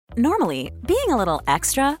Normally, being a little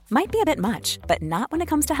extra might be a bit much, but not when it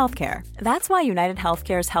comes to healthcare. That's why United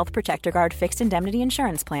Healthcare's Health Protector Guard fixed indemnity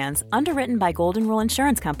insurance plans, underwritten by Golden Rule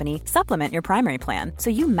Insurance Company, supplement your primary plan so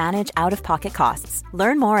you manage out-of-pocket costs.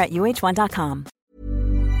 Learn more at uh1.com.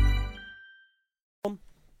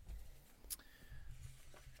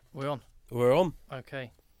 We're on. We're on.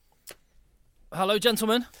 Okay. Hello,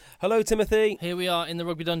 gentlemen. Hello, Timothy. Here we are in the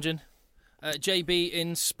rugby dungeon. JB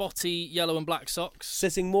in spotty yellow and black socks.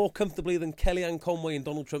 Sitting more comfortably than Kellyanne Conway in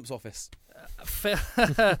Donald Trump's office.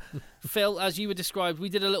 Phil, as you were described, we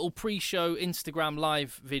did a little pre-show Instagram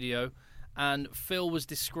live video, and Phil was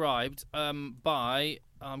described by...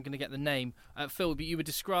 I'm going to get the name. Phil, but you were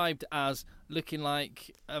described as looking like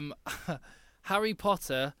Harry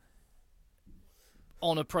Potter...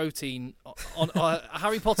 on a protein, on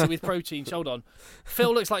Harry Potter with protein. Hold on.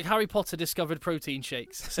 Phil looks like Harry Potter discovered protein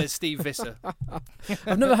shakes, says Steve Visser.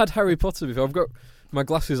 I've never had Harry Potter before. I've got my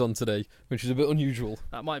glasses on today, which is a bit unusual.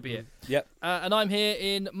 That might be it. Yep. And I'm here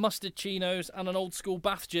in mustard chinos and an old school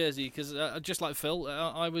Bath jersey, because just like Phil,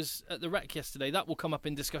 I was at the Rec yesterday. That will come up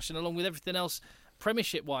in discussion along with everything else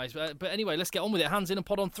Premiership-wise. But anyway, let's get on with it. Hands in and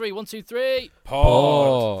pod on 3. 1, 2, 3.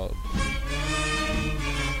 Pod.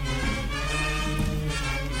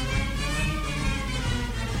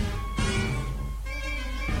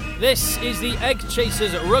 This is the Egg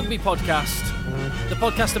Chasers Rugby Podcast, the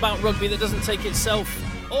podcast about rugby that doesn't take itself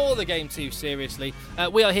or the game too seriously.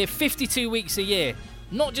 We are here 52 weeks a year,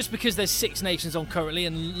 not just because there's Six Nations on currently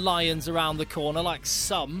and Lions around the corner like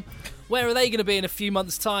some. Where are they going to be in a few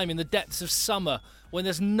months' time in the depths of summer when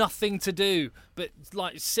there's nothing to do but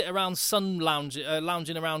like sit around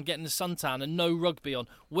lounging around getting the suntan and no rugby on?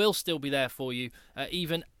 We'll still be there for you,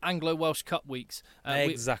 even Anglo-Welsh Cup weeks.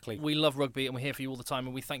 Exactly. We love rugby and we're here for you all the time,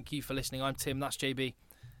 and we thank you for listening. I'm Tim, that's JB.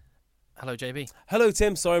 Hello, JB. Hello,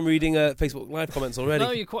 Tim. Sorry, I'm reading Facebook Live comments already.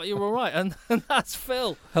 No, you're all right. And that's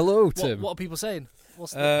Phil. Hello, Tim. What are people saying?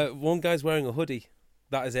 One guy's wearing a hoodie.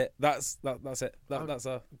 That is it. That's it. That's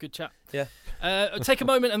a good chat. Yeah. Take a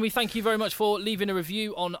moment, and we thank you very much for leaving a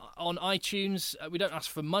review on iTunes. We don't ask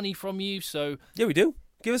for money from you, so yeah, we do.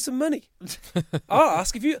 Give us some money. I'll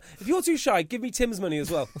ask if you're too shy. Give me Tim's money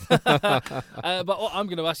as well. But I'm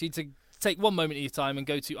going to ask you to take one moment of your time and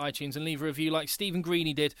go to iTunes and leave a review like Stephen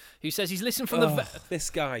Greeny did, who says he's listened from this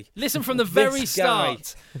guy. Listen from the very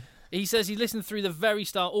start. He says he listened through the very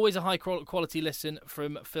start. Always a high quality listen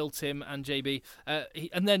from Phil, Tim and JB.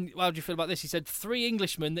 And then, how do you feel about this? He said 3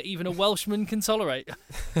 Englishmen that even a Welshman can tolerate.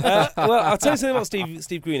 Well, I'll tell you something about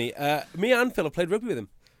Steve Greeny. Me and Phil have played rugby with him.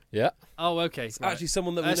 Yeah. Oh, okay. It's actually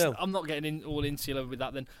someone that we know. I'm not getting all insular with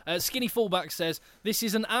that then. Skinny Fullback says, this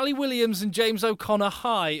is an Ali Williams and James O'Connor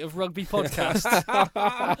high of rugby podcast.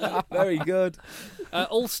 Very good.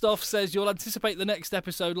 Allstoff says, you'll anticipate the next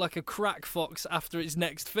episode like a crack fox after its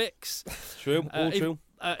next fix. True, all true.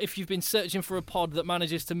 If you've been searching for a pod that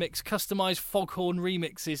manages to mix customised foghorn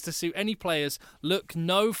remixes to suit any players, look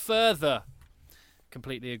no further.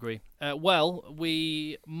 Completely agree. Well,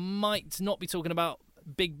 we might not be talking about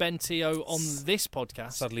Big Ben Teo on this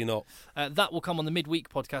podcast. Sadly not. That will come on the midweek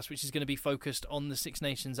podcast, which is going to be focused on the Six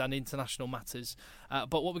Nations and international matters.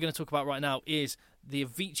 But what we're going to talk about right now is the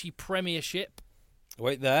Avicii Premiership.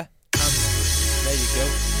 Wait there. There you go.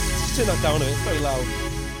 Just turn that down a bit. It's very loud.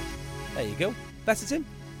 There you go. Better, Tim?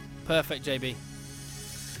 Perfect, JB.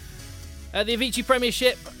 The Avicii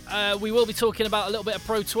Premiership, we will be talking about a little bit of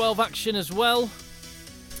Pro 12 action as well.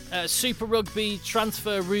 Super Rugby,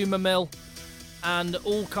 transfer rumour mill, and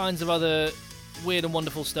all kinds of other weird and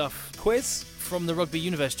wonderful stuff. Quiz? From the rugby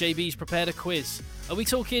universe. JB's prepared a quiz. Are we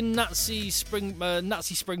talking Nazi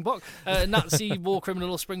Springbok? Nazi war criminal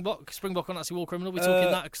or Springbok? Springbok or Nazi war criminal? Are we talking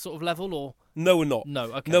that sort of level? Or no, we're not. No,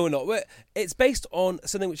 okay. No, we're not. It's based on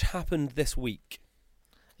something which happened this week.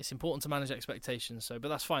 It's important to manage expectations, but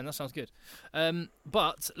that's fine. That sounds good.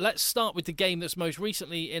 But let's start with the game that's most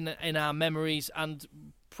recently in our memories, and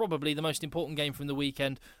probably the most important game from the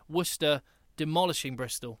weekend. Worcester demolishing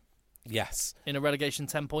Bristol. Yes. In a relegation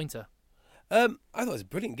 10-pointer. I thought it was a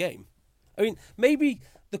brilliant game. I mean, maybe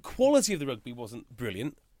the quality of the rugby wasn't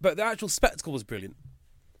brilliant, but the actual spectacle was brilliant.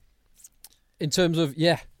 In terms of,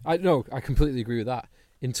 I completely agree with that.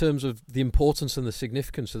 In terms of the importance and the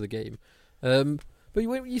significance of the game. But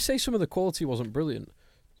when you say some of the quality wasn't brilliant,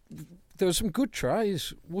 there were some good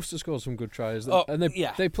tries. Worcester scored some good tries. And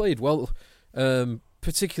they played well,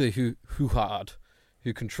 particularly Huhard,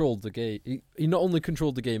 who controlled the game. He not only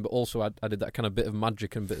controlled the game, but also added that kind of bit of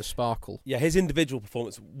magic and bit of sparkle. Yeah, his individual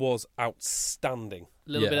performance was outstanding.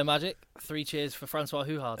 A little bit of magic. 3 cheers for Francois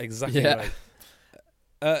Huhard. Exactly right.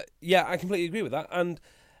 I completely agree with that. And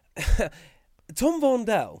Tom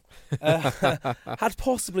Vondell had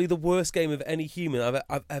possibly the worst game of any human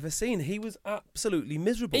I've ever seen. He was absolutely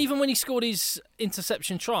miserable. Even when he scored his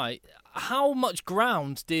interception try, how much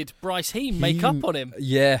ground did Bryce Heem make up on him?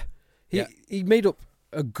 Yeah. He made up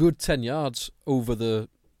a good 10 yards over the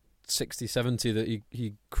 60, 70 that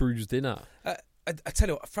he cruised in at. I tell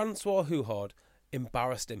you what, Francois Houhard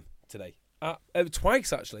embarrassed him today.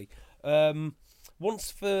 Twice, actually.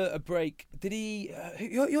 Once for a break. Did he...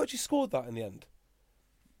 he actually scored that in the end.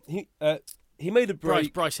 He made a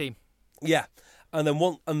break. Bryce Heem. Yeah. And then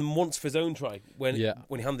once for his own try when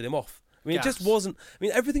he handed him off. I mean, Gas. It just wasn't... I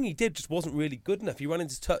mean, everything he did just wasn't really good enough. He ran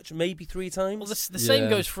into touch maybe 3 times. Well, the same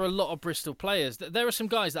goes for a lot of Bristol players. There are some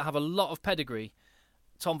guys that have a lot of pedigree.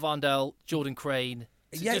 Tom Vondell, Jordan Crane...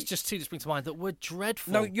 Just two that spring to mind that were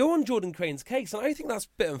dreadful. Now, you're on Jordan Crane's case, and I think that's a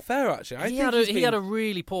bit unfair, actually. He had a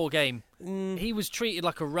really poor game. He was treated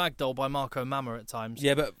like a ragdoll by Marco Mama at times.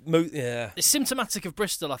 Yeah, but... It's symptomatic of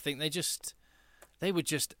Bristol, I think. They were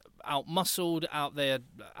just out-muscled, out there,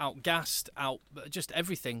 out-gassed, just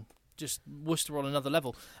everything. Just Worcester on another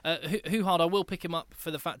level. Houhard, I will pick him up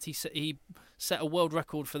for the fact he set a world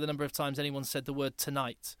record for the number of times anyone said the word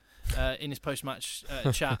tonight. In his post-match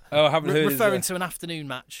chat. I haven't heard referring to an afternoon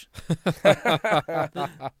match.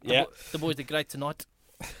 Yeah. The boys did great tonight.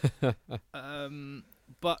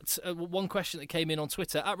 But one question that came in on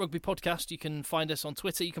Twitter, at Rugby Podcast, you can find us on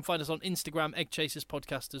Twitter, you can find us on Instagram, Egg Chasers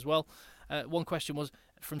Podcast as well. One question was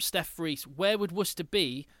from Steph Rees, where would Worcester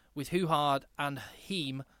be with Houhard and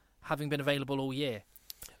Heem having been available all year?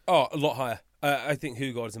 Oh, a lot higher. I think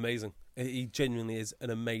Houhard is amazing. He genuinely is an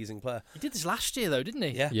amazing player. He did this last year, though, didn't he?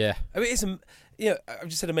 Yeah. I mean, I've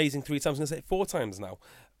just said amazing 3 times. I'm going to say it 4 times now.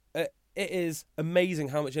 It is amazing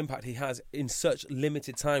how much impact he has in such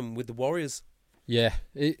limited time with the Warriors. Yeah,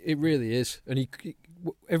 it really is. And he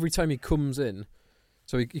every time he comes in,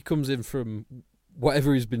 so he comes in from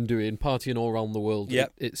whatever he's been doing, partying all around the world,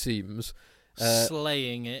 it seems.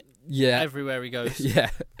 Slaying it everywhere he goes. Yeah,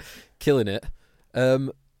 killing it.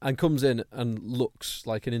 And comes in and looks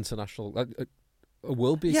like an international, like a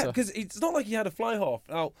world beater. Yeah, because it's not like he had a fly half.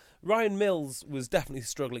 Now, Ryan Mills was definitely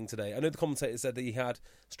struggling today. I know the commentator said that he had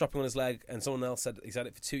strapping on his leg, and someone else said that he's had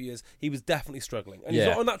it for 2 years. He was definitely struggling, and he's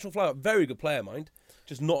not a natural fly half. Very good player, mind,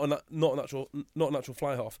 just not a natural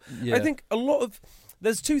fly half. Yeah. I think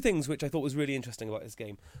there's 2 things which I thought was really interesting about this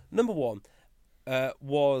game. Number one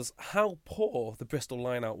was how poor the Bristol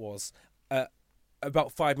line-out was.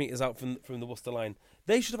 About 5 metres out from the Worcester line.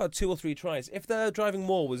 They should have had 2 or 3 tries. If their driving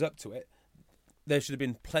maul was up to it, there should have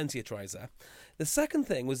been plenty of tries there. The second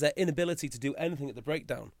thing was their inability to do anything at the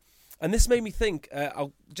breakdown. And this made me think,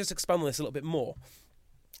 I'll just expand on this a little bit more.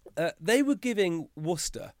 They were giving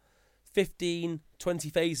Worcester 15, 20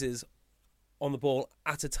 phases on the ball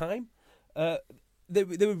at a time. They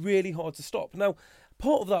were really hard to stop. Now,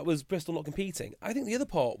 part of that was Bristol not competing. I think the other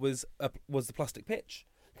part was the plastic pitch.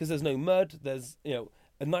 Because there's no mud, there's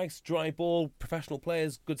a nice dry ball, professional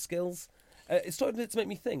players, good skills. It started to make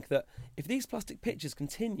me think that if these plastic pitches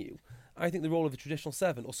continue, I think the role of a traditional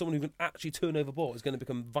 7 or someone who can actually turn over ball is going to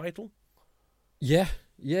become vital. Yeah,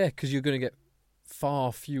 because you're going to get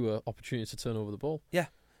far fewer opportunities to turn over the ball. Yeah.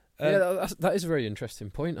 That is a very interesting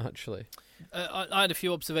point, actually. I had a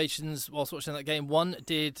few observations whilst watching that game. One,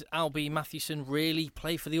 did Albie Mathewson really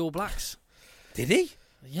play for the All Blacks? Did he?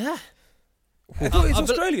 Yeah. I thought he was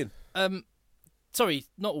Australian. Sorry,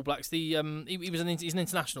 not All Blacks. He's an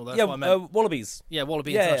international, though. Yeah, what I meant. Wallabies. Yeah,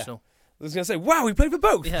 Wallaby International. I was going to say, wow, he played for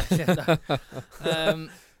both.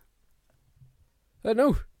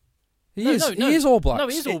 No. He is All Blacks. No,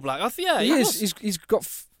 he is All Black. He is. He's got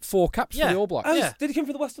 4 caps for the All Blacks. Oh, did he come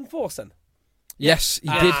for the Western Force then? Yes, he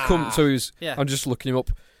did come. So he was. Yeah. I'm just looking him up.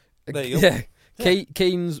 There you go. Yeah.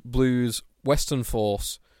 Canes, Blues, Western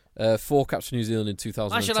Force. 4 caps for New Zealand in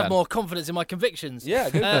 2010. I should have more confidence in my convictions. Yeah,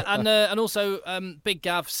 good. And also Big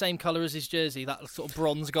Gav, same colour as his jersey, that sort of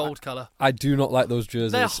bronze gold colour. I do not like those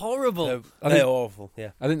jerseys. They're horrible. They're awful.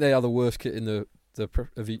 Yeah, I think they are the worst kit in the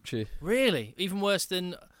Avicii. Really, even worse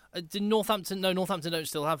than. Did Northampton? No, Northampton don't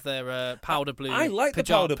still have their powder blue. I like the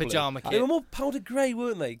powder blue. Pyjama kit. They were more powder grey,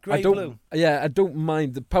 weren't they? Grey-blue. Yeah, I don't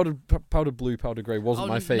mind the powder blue, powder grey wasn't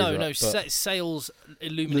my favourite. No, Sales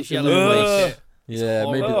luminous yellow kit. Yeah,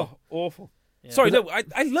 maybe. Awful. Yeah. Sorry, no,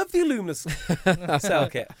 I love the Illuminous sail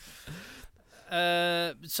kit.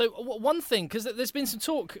 So one thing, because there's been some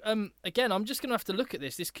talk, again, I'm just going to have to look at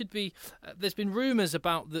this. This could be, there's been rumours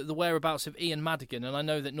about the whereabouts of Ian Madigan, and I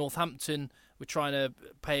know that Northampton were trying to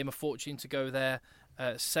pay him a fortune to go there.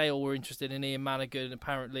 Sale were interested in Ian Madigan,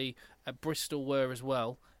 apparently. Bristol were as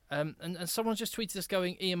well. And someone just tweeted us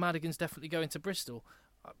going, Ian Madigan's definitely going to Bristol.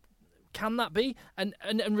 Can that be? And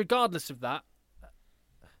regardless of that,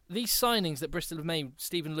 these signings that Bristol have made,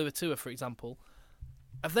 Stephen Luatua, for example,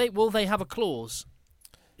 will they have a clause?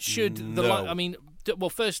 Should well,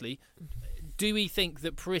 firstly, do we think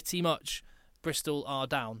that pretty much Bristol are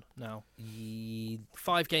down now?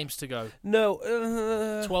 5 games to go. No.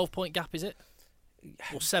 12-point gap, is it?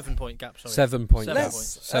 Or 7-point gap, sorry. 7 point gap.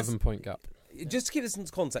 Less. 7 point gap. Just to keep this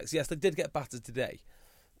into context, yes, they did get battered today.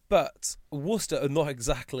 But Worcester are not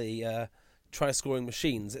exactly try-scoring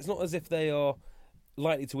machines. It's not as if they are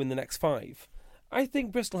likely to win the next 5. I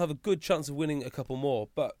think Bristol have a good chance of winning a couple more,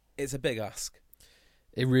 but it's a big ask.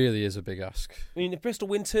 It really is a big ask. I mean, if Bristol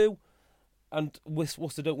win 2 and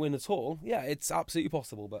Worcester don't win at all, yeah, it's absolutely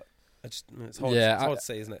possible, but it's hard to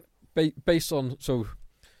say, isn't it? Based on... So,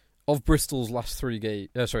 of Bristol's last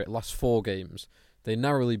 4 games, they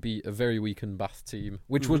narrowly beat a very weakened Bath team,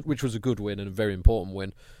 which was a good win and a very important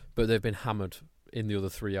win, but they've been hammered in the other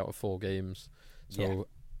 3 out of 4 games. So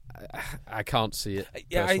I can't see it.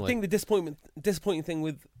 Yeah, personally. I think the disappointing thing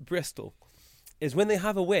with Bristol is when they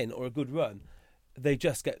have a win or a good run, they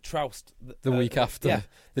just get trounced the week after. Yeah.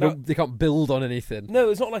 They can't build on anything. No,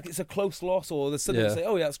 it's not like it's a close loss or there's something to say,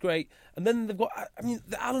 oh yeah, that's great. And then they've got, I mean,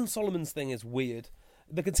 the Alan Solomons thing is weird.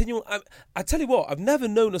 The continual, I tell you what, I've never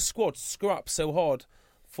known a squad scrap so hard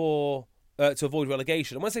for to avoid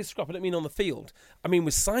relegation. And when I say scrap, I don't mean on the field. I mean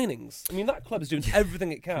with signings. I mean that club is doing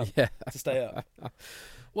everything it can to stay up.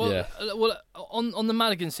 Well, on the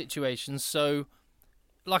Madigan situation, so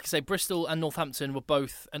like I say, Bristol and Northampton were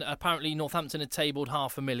both, and apparently Northampton had tabled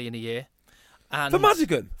 $500,000 a year. And For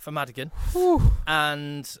Madigan?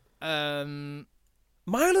 And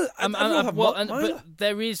Myler, but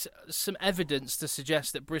there is some evidence to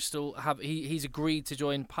suggest that Bristol he's agreed to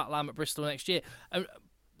join Pat Lam at Bristol next year. And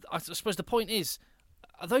I suppose the point is,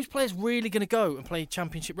 are those players really going to go and play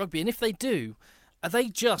Championship rugby? And if they do, are they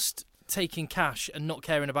just taking cash and not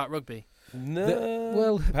caring about rugby?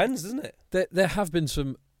 No, depends, doesn't it? There have been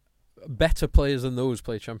some better players than those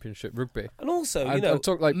play Championship rugby, and also I'll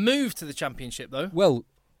talk like move to the Championship though. Well,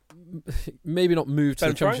 maybe not move to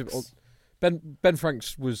the Championship. Ben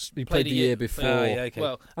Franks played the year before. Okay.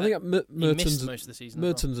 Well, I think he missed most of the season.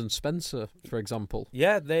 Mertens and Spencer, for example.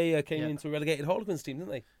 Yeah, they came into a relegated Harlequins team,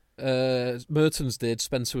 didn't they? Mertens did.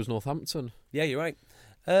 Spencer was Northampton. Yeah, you're right.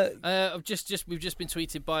 We've just been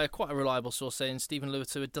tweeted by quite a reliable source saying Stephen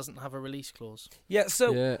Luatua doesn't have a release clause. Yeah,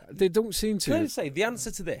 so they don't seem to. Can I say the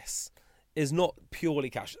answer to this is not purely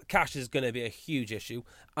cash. Cash is going to be a huge issue,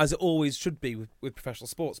 as it always should be with professional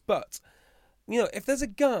sports. But if there's a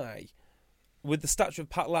guy with the stature of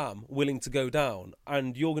Pat Lam willing to go down,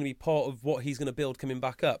 and you're going to be part of what he's going to build coming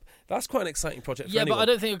back up, that's quite an exciting project for anyone. But I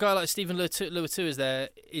don't think a guy like Stephen Luatua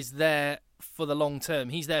is there for the long term.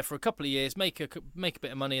 He's there for a couple of years, make a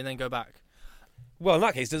bit of money, and then go back. Well, in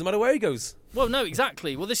that case, it doesn't matter where he goes. Well, no,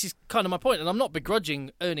 exactly. Well, this is kind of my point, and I'm not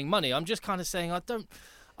begrudging earning money. I'm just kind of saying I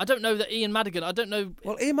don't know that Ian Madigan. I don't know.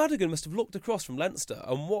 Well, Ian Madigan must have looked across from Leinster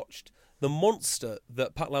and watched the monster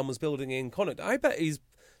that Pat Lam was building in Connacht. I bet he's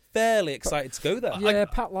fairly excited to go there. Yeah,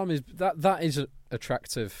 Pat Lam is that is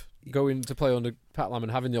attractive. Going to play under Pat Lam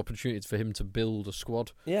and having the opportunity for him to build a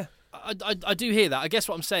squad. Yeah, I do hear that. I guess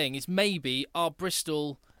what I'm saying is maybe our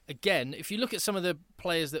Bristol again. If you look at some of the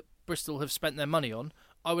players that Bristol have spent their money on,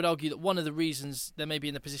 I would argue that one of the reasons they may be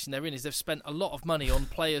in the position they're in is they've spent a lot of money on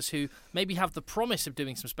players who maybe have the promise of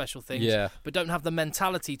doing some special things, but don't have the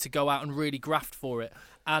mentality to go out and really graft for it.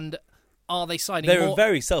 And are they signing They're more? A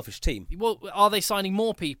very selfish team. Well, are they signing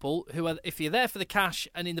more people who are, if you're there for the cash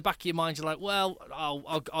and in the back of your mind you're like, well,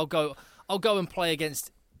 I'll go and play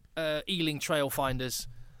against Ealing Trailfinders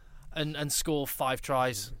and score 5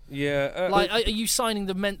 tries. Yeah. Are you signing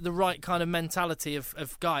the right kind of mentality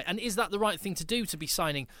of guy? And is that the right thing to do, to be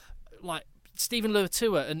signing like Stephen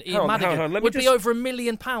Luatua and Ian Madigan would be over £1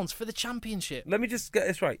 million for the Championship? Let me just get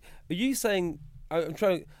this right. Are you saying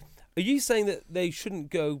that they shouldn't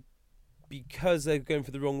go because they're going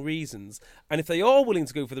for the wrong reasons? And if they are willing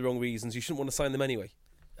to go for the wrong reasons, you shouldn't want to sign them anyway?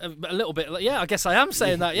 A little bit. Yeah, I guess I am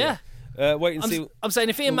saying that, yeah. Wait and see. I'm saying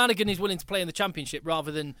if Ian Madigan is willing to play in the Championship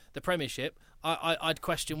rather than the Premiership, I'd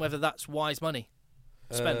question whether that's wise money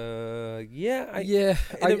spent. It's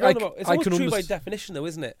always true by definition, though,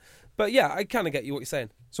 isn't it? But yeah, I kind of get you what you're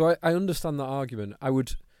saying. So I understand that argument. I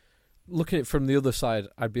would, looking at it from the other side,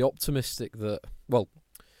 I'd be optimistic that, well,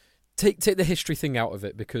 take the history thing out of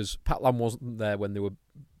it, because Pat Lam wasn't there when they were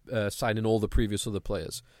signing all the previous other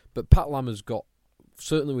players. But Pat Lam has got,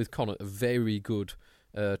 certainly with Connacht, a very good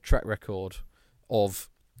track record of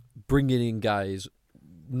bringing in guys,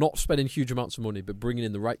 not spending huge amounts of money, but bringing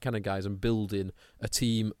in the right kind of guys and building a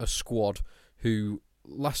team, a squad who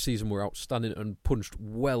last season were outstanding and punched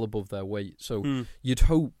well above their weight. So you'd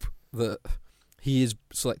hope that he is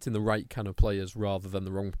selecting the right kind of players rather than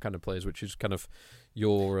the wrong kind of players, which is kind of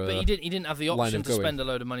your. But he didn't have the option to spend a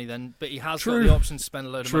load of money then. But he has got True. the option to spend a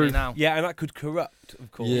load of money now. Yeah, and that could corrupt,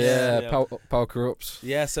 of course. Yeah, power corrupts.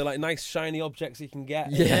 Yeah, so like nice shiny objects you can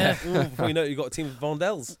get. Yeah. Ooh, before you know it, you've got a team of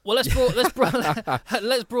Vondells. Well,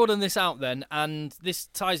 let's broaden this out then, and this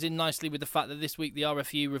ties in nicely with the fact that this week the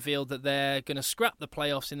RFU revealed that they're going to scrap the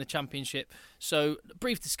playoffs in the Championship. So,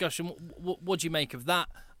 brief discussion. What do you make of that,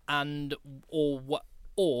 and or what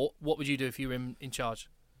would you do if you were in charge?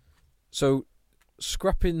 So,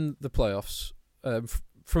 scrapping the playoffs.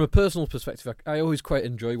 From a personal perspective, I always quite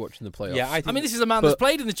enjoy watching the playoffs. Yeah, I mean, this is a man that's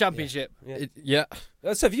played in the Championship. Yeah.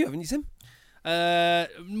 So have you, haven't you, Tim?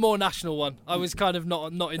 More national one. I was kind of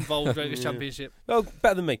not involved during this Championship. Well,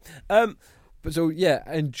 better than me. But so yeah,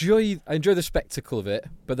 I enjoy the spectacle of it,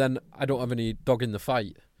 but then I don't have any dog in the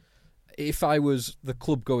fight. If I was the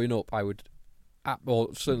club going up, I would, or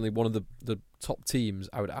certainly one of the top teams,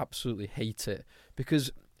 I would absolutely hate it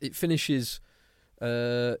because it finishes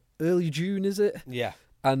early June, is it? Yeah.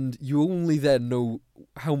 And you only then know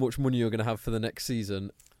how much money you're going to have for the next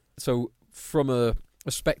season. So from a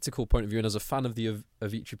spectacle point of view, and as a fan of the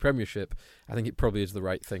Avicii Premiership, I think it probably is the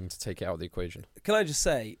right thing to take it out of the equation. Can I just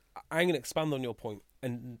say, I'm going to expand on your point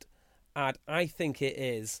and add, I think it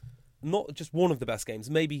is not just one of the best games,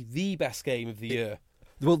 maybe the best game of the year.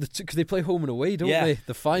 Well, because they play home and away, don't they?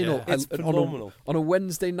 The final. Yeah. It's phenomenal. On a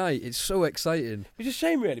Wednesday night, it's so exciting. Which is a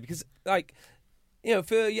shame, really, because, like, you know,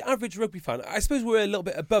 for your average rugby fan, I suppose we're a little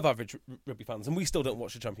bit above average rugby fans, and we still don't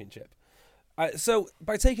watch the Championship. So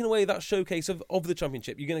by taking away that showcase of the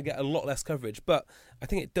Championship, you're going to get a lot less coverage. But I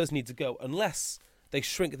think it does need to go, unless they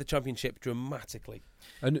shrink the Championship dramatically.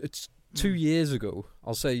 And it's 2 years ago,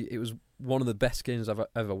 I'll say it was one of the best games I've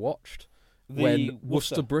ever watched. When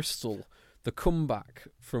Worcester-Bristol, the comeback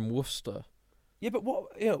from Worcester. Yeah, but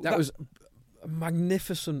what, you know, that was a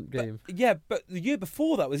magnificent game. But the year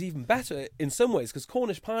before that was even better in some ways because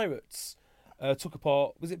Cornish Pirates took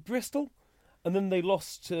apart, was it Bristol? And then they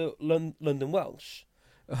lost to London Welsh.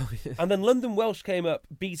 Oh, yeah. And then London Welsh came up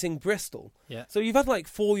beating Bristol. Yeah. So you've had like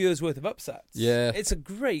 4 years worth of upsets. Yeah. It's a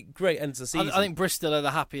great end to the season. I think Bristol are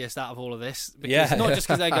the happiest out of all of this. Because not just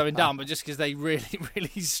because they're going down, but just because they really,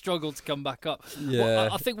 really struggled to come back up. Yeah.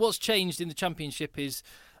 I think what's changed in the Championship is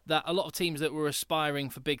that a lot of teams that were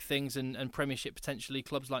aspiring for big things and Premiership potentially,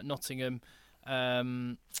 clubs like Nottingham,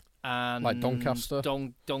 and like Doncaster.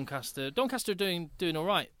 Doncaster doing all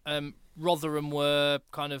right. Rotherham were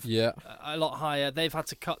kind of a lot higher. They've had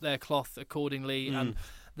to cut their cloth accordingly, and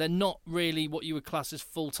they're not really what you would class as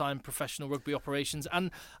full-time professional rugby operations.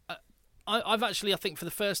 And I've actually, I think, for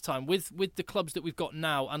the first time with the clubs that we've got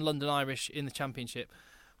now and London Irish in the Championship,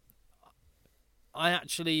 I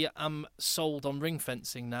actually am sold on ring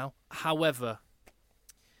fencing now. However,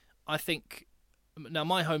 I think now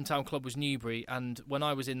my hometown club was Newbury, and when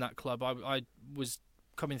I was in that club, I was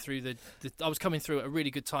coming through I was coming through at a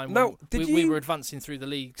really good time. Now, we were advancing through the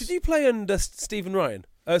leagues. Did you play under Stephen Ryan?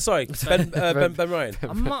 Sorry, Ben Ryan.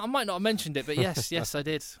 I might not have mentioned it, but yes, I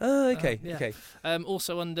did. Okay.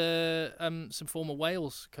 Also under some former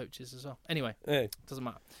Wales coaches as well. Anyway, doesn't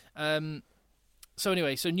matter. So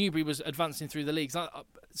Newbury was advancing through the leagues.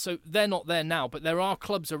 So they're not there now, but there are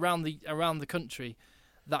clubs around the country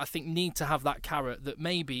that I think need to have that carrot, that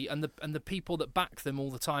maybe and the people that back them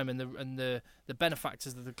all the time and the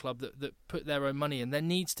benefactors of the club that put their own money in. There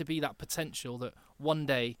needs to be that potential that one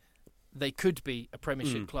day they could be a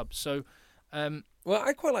Premiership club. So, well,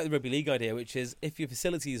 I quite like the rugby league idea, which is if your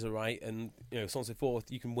facilities are right and so on and so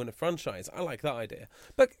forth, you can win a franchise. I like that idea.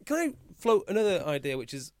 But can I float another idea,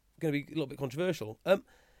 which is going to be a little bit controversial?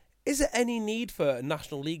 Is there any need for a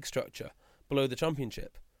national league structure below the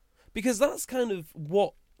Championship? Because that's kind of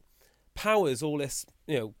what powers all this,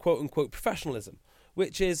 quote-unquote professionalism,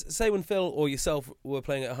 which is, say when Phil or yourself were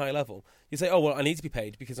playing at a high level, you say, oh, well, I need to be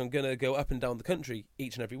paid because I'm going to go up and down the country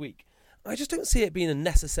each and every week. I just don't see it being a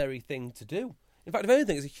necessary thing to do. In fact, if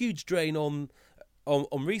anything, it's a huge drain on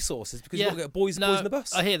resources because you've got to get boys in the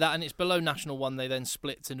bus. I hear that, and it's below National 1. They then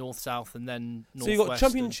split to North-South and then North-West. So you've got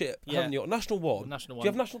Championship, haven't you? Got National 1. National 1. Do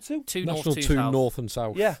you have National 2? Two National North, 2 South. North and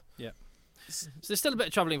South. Yeah. So there's still a bit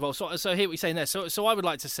of travelling involved. So I hear what you're saying there. So I would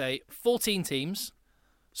like to say 14 teams,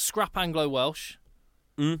 scrap Anglo-Welsh.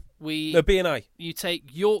 No, B&I. You take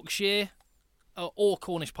Yorkshire or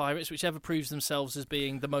Cornish Pirates, whichever proves themselves as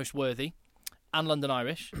being the most worthy, and London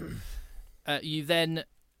Irish. You then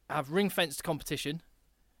have ring-fenced competition,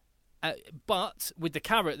 but with the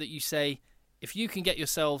carrot that you say, if you can get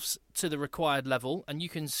yourselves to the required level and you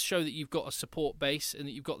can show that you've got a support base and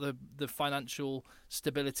that you've got the financial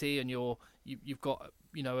stability and you've got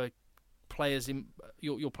a players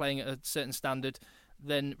you're playing at a certain standard,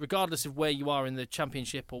 then regardless of where you are in the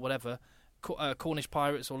Championship or whatever, Cornish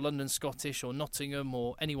Pirates or London Scottish or Nottingham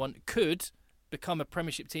or anyone could become a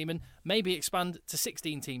Premiership team and maybe expand to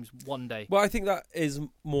 16 teams one day. Well, I think that is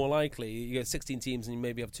more likely. You get 16 teams and you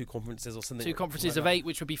maybe have 2 conferences or something. 2 conferences like of 8,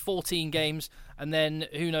 which would be 14 games, and then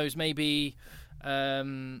who knows, maybe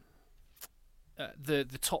the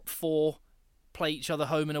top 4 play each other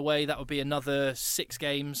home and away. That would be another 6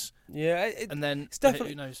 games. Yeah, and then it's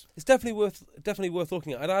definitely, who knows? It's definitely worth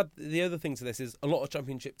looking at. I'd add the other thing to this is a lot of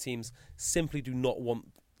Championship teams simply do not want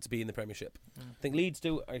to be in the Premiership. I think Leeds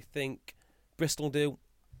do. I think Bristol do.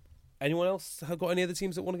 Anyone else have got any other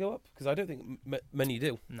teams that want to go up? Because I don't think many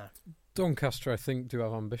do. No. Doncaster, I think, do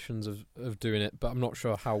have ambitions of doing it, but I'm not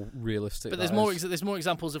sure how realistic. But there's more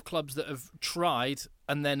examples of clubs that have tried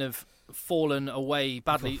and then have fallen away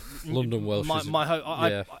badly. London Welsh.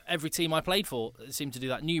 Every team I played for seemed to do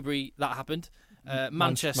that. Newbury, that happened.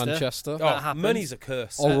 Manchester. That happened. Money's a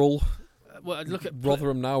curse. Oral. Well, look at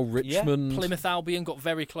Rotherham now. Richmond. Plymouth Albion got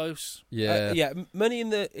very close. Money in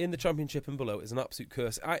the Championship and below is an absolute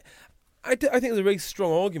curse. I think there's a really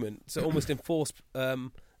strong argument to almost enforce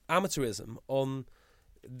amateurism on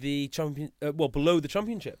the below the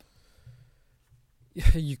Championship.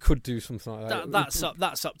 Yeah, you could do something like that.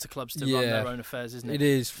 That's up to clubs to run their own affairs, isn't it?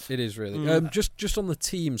 It is really. Just on the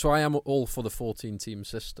team, so I am all for the 14-team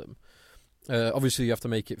system. Obviously, you have to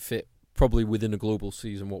make it fit probably within a global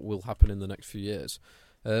season what will happen in the next few years.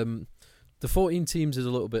 The 14 teams is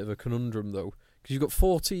a little bit of a conundrum, though, because you've got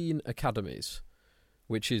 14 academies,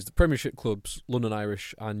 which is the Premiership clubs, London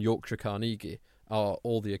Irish and Yorkshire Carnegie are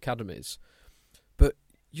all the academies. But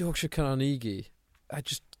Yorkshire Carnegie,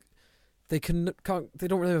 they don't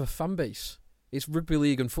really have a fan base. It's rugby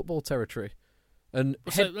league and football territory. And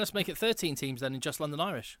so let's make it 13 teams then in just London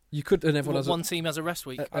Irish. You could, and everyone has one team has a rest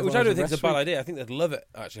week, which I don't think is a bad idea. I think they'd love it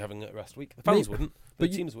actually having a rest week. The fans wouldn't,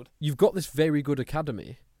 but the teams would. You've got this very good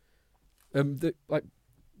academy.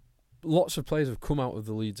 Lots of players have come out of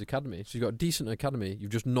the Leeds academy, so you've got a decent academy.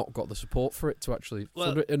 You've just not got the support for it to actually.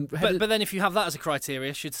 But then if you have that as a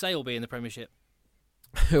criteria, should Sale be in the Premiership?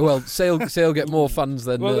 Well, Sale get more fans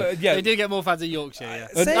than. They do get more fans in Yorkshire.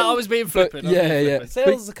 Yeah, I was being flippant.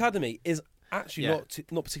 Sale's academy is actually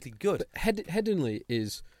not particularly good. Headingley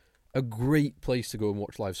is a great place to go and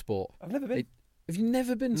watch live sport. I've never been. Have you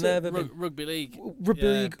never been to rugby league? Rugby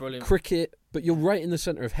league, brilliant. Cricket, but you're right in the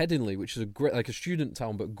centre of Headingley, which is a great, like a student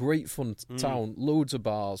town, but great fun town. Loads of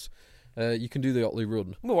bars. You can do the Otley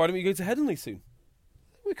Run. Well, why don't we go to Headingley soon?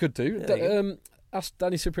 We could do. Ask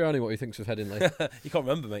Danny Cipriani what he thinks of Headingley. You can't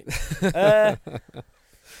remember, mate.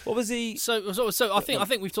 What was he? So I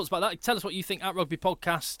think we've talked about that. Tell us what you think at Rugby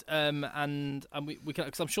Podcast, and we can,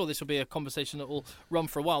 because I'm sure this will be a conversation that will run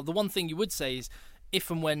for a while. The one thing you would say is,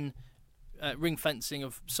 if and when ring fencing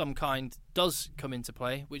of some kind does come into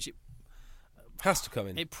play, which it has to come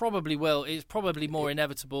in. It probably will. It's probably more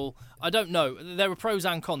inevitable. I don't know. There are pros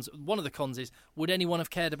and cons. One of the cons is, would anyone have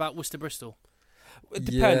cared about Worcester Bristol? It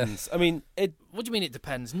depends. Yeah. I mean, what do you mean it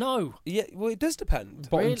depends? No. Yeah, well, it does depend.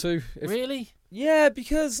 Bottom two. Really? Yeah,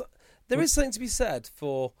 because there is something to be said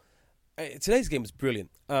for. Today's game was brilliant,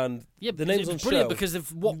 and the names on show. Brilliant because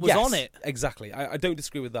of what was on it. Exactly. I don't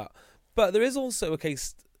disagree with that, but there is also a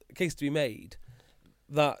case to be made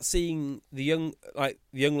that seeing the young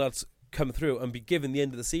lads come through and be given the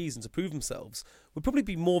end of the season to prove themselves would probably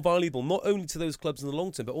be more valuable, not only to those clubs in the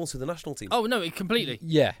long term, but also the national team. Oh no, completely.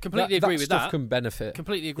 Yeah, completely agree with that. Can benefit.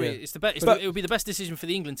 Completely agree. Yeah. It's the best. It would be the best decision for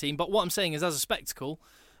the England team. But what I'm saying is, as a spectacle,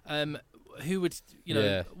 who would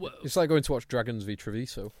it's like going to watch Dragons v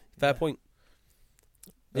Treviso. Fair point.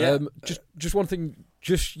 Yeah. Just one thing.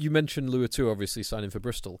 You mentioned Luatou obviously signing for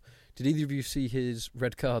Bristol. Did either of you see his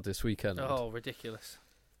red card this weekend? Oh, ridiculous.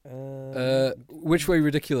 Which way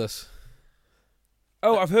ridiculous?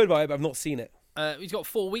 Oh, I've heard about it, but I've not seen it. He's got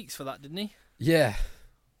 4 weeks for that, didn't he? Yeah.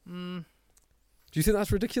 Do you think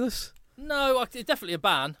that's ridiculous? No, it's definitely a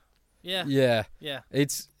ban. Yeah. Yeah.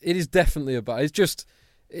 It is definitely a ban. It's just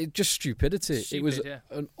stupidity. Stupid, it was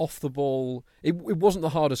an off the ball. It wasn't the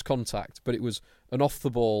hardest contact, but it was an off the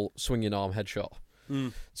ball swinging arm headshot.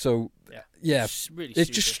 So yeah, really it's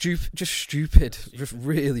stupid. just stupid, just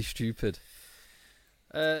really stupid.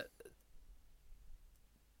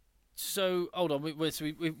 So hold on,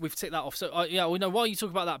 we've ticked that off. So we know while you talk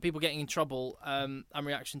about that, people getting in trouble and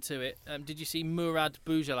reaction to it. Did you see Murad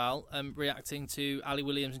Boujalal reacting to Ali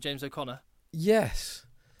Williams and James O'Connor? Yes,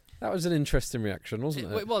 that was an interesting reaction,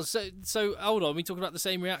 wasn't it? It was. So hold on, we talking about the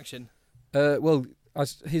same reaction? Well,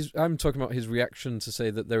 I'm talking about his reaction to say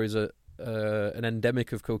that there is an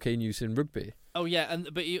endemic of cocaine use in rugby. Oh yeah,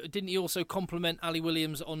 but didn't he also compliment Ali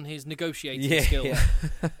Williams on his negotiating skills? Yeah.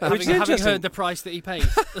 having heard the price that he pays.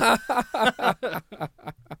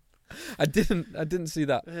 I didn't see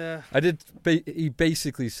that. Yeah. I did. He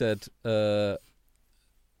basically said, "We're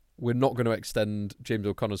not going to extend James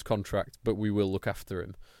O'Connor's contract, but we will look after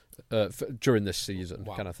him during this season,"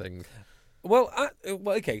 kind of thing. Well,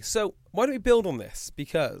 okay. So why don't we build on this?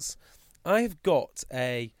 Because I've got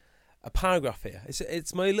a paragraph here. It's a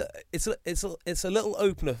little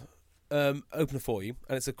opener for you,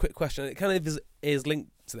 and it's a quick question. It kind of is linked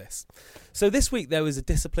to this. So this week there was a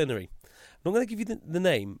disciplinary. I'm not going to give you the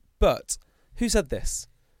name, but who said this?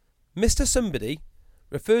 Mr. Somebody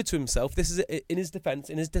referred to himself. This is in his defence,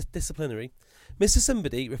 in his disciplinary. Mr.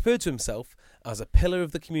 Somebody referred to himself as a pillar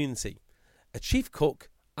of the community, a chief cook,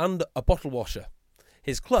 and a bottle washer.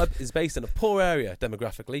 His club is based in a poor area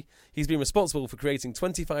demographically. He's been responsible for creating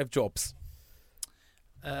 25 jobs.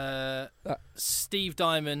 Steve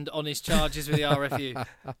Diamond on his charges with the RFU.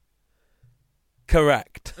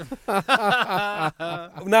 Correct.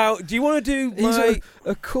 Now, do you want to do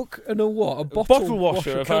a cook and a what? A bottle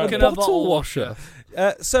washer. Cook and a bottle washer.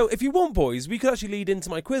 So, if you want, boys, we could actually lead into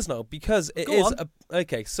my quiz now because it is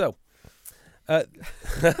okay. So, chuck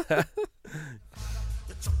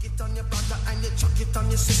it on your brother and you chuck it on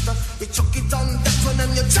your sister. You chuck it on that one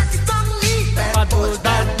and you chuck it on me. Bad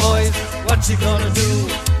boys, what you gonna do?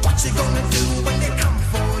 What you gonna do when they come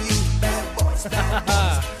for you? Bad boys,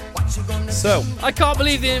 what you gonna do? I can't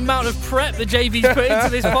believe the amount of prep the JV's put into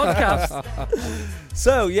this podcast.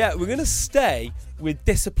 So, yeah, we're going to stay with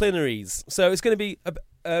disciplinaries. So it's going to be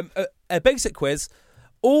a basic quiz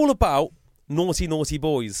all about naughty, naughty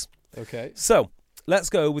boys. Okay. So,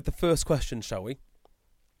 let's go with the first question, shall we?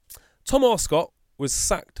 Tom Arscott was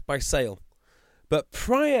sacked by Sale, but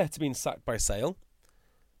prior to being sacked by Sale,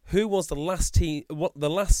 who was the last team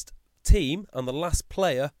and the last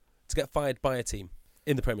player to get fired by a team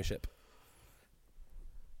in the Premiership?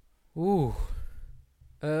 Ooh,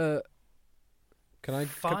 can I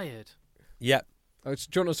fired? Yeah. Do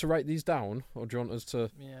you want us to write these down, or do you want us to?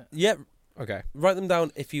 Yeah. Yeah. Okay. Write them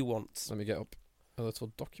down if you want. Let me get up a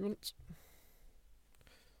little document.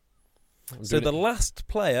 So the last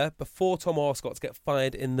player before Tom Arscott to get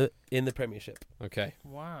fired in the Premiership. Okay.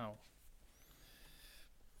 Wow.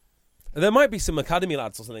 There might be some academy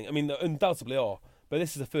lads or something. I mean, there undoubtedly are, but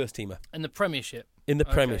this is a first teamer In the Premiership. in the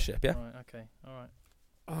Premiership. Yeah. Right. Okay. All right.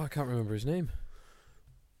 Oh, I can't remember his name.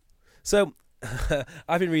 So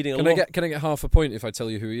I've been reading a lot. Can I get half a point if I tell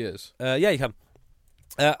you who he is? Yeah, you can.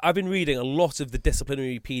 I've been reading a lot of the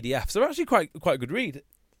disciplinary PDFs. They're actually quite a good read.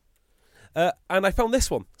 And I found this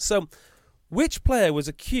one. So, which player was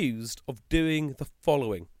accused of doing the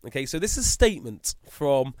following? Okay, so this is a statement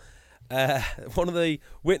from one of the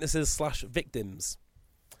witnesses/victims.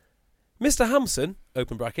 Mr. Hampson,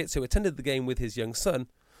 open brackets, who attended the game with his young son,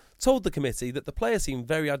 told the committee that the player seemed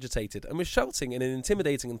very agitated and was shouting in an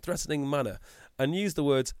intimidating and threatening manner and used the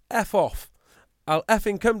words F off. I'll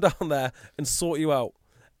effing come down there and sort you out.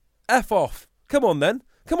 F off. Come on then.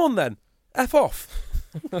 F off.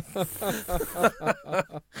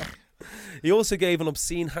 He also gave an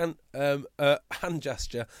obscene hand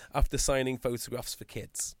gesture after signing photographs for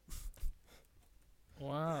kids.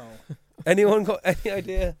 Wow. Anyone got any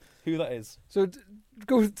idea who that is? So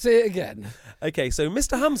go say it again. Okay, so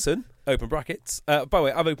Mr. Hampson, open brackets. By the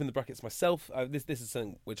way, I've opened the brackets myself. This is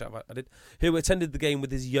something which I did. Who attended the game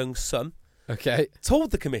with his young son. Okay.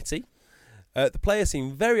 Told the committee the player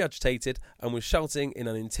seemed very agitated and was shouting in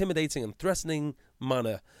an intimidating and threatening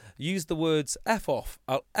manner. Used the words F off.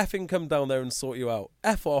 I'll effing come down there and sort you out.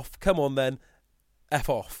 F off. Come on then. F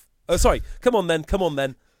off. Oh, sorry. Come on then.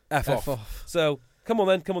 F off. So, come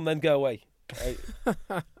on then. Go away.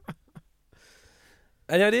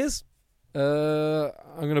 Any ideas? I'm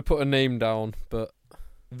going to put a name down, but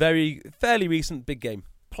fairly recent big game.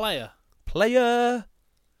 Player.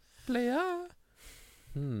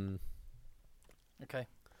 Okay.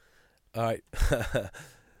 All right.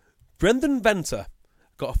 Brendan Venter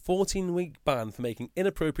got a 14-week ban for making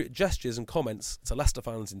inappropriate gestures and comments to Leicester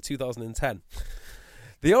fans in 2010.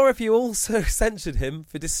 The RFU also censured him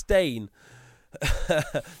for disdain.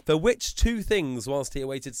 For which two things whilst he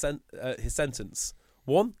awaited his sentence?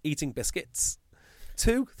 1, eating biscuits.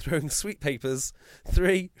 2, throwing sweet papers.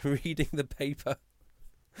 3, reading the paper.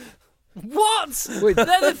 What? Wait, they're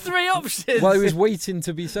the three options. While he was waiting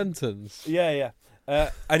to be sentenced. Yeah.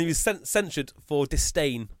 And he was censured for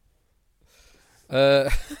disdain.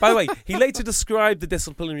 By the way, he later described the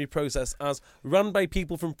disciplinary process as run by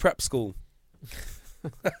people from prep school.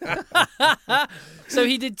 So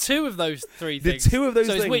he did 2 of those 3 things.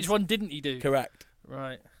 So which one didn't he do? Correct.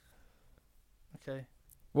 Right. Okay.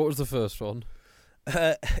 What was the first one?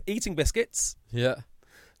 Eating biscuits, Yeah.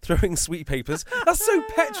 throwing sweet papers. That's so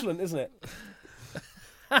petulant, isn't it?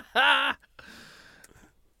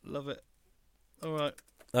 Love it. All right.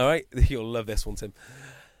 All right, you'll love this one, Tim.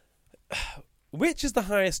 Which is the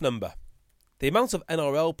highest number? The amount of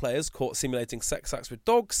NRL players caught simulating sex acts with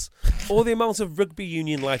dogs, or the amount of rugby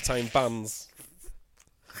union lifetime bans?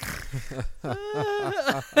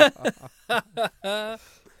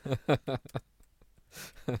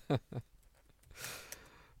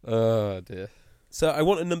 Oh dear. So I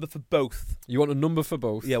want a number for both. You want a number for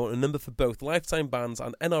both? Yeah, I want a number for both lifetime bans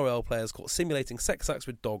and NRL players caught simulating sex acts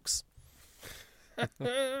with dogs.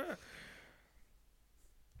 And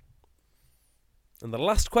the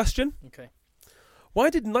last question. Okay. Why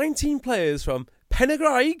did 19 players from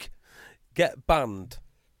Pennegraig get banned?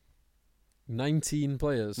 19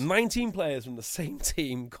 players. 19 players from the same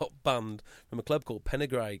team got banned from a club called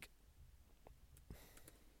Pennegraig.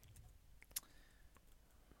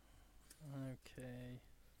 Okay.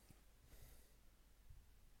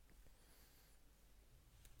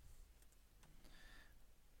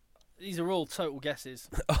 These are all total guesses.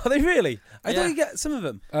 Are they really? I Yeah. thought you get some of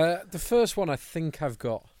them. The first one I think I've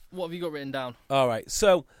got. What have you got written down? All right.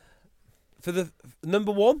 So for the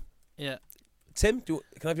number one, Yeah. Tim, can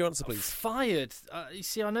I have your answer, please? Fired. You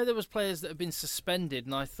see, I know there was players that have been suspended,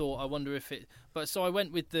 and I thought, I wonder if it. But so I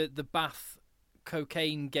went with the Bath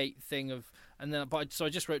cocaine gate thing of, and then so I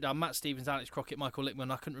just wrote down Matt Stevens, Alex Crockett, Michael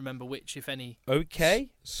Lickman. I couldn't remember which, if any. Okay.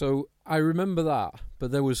 So I remember that,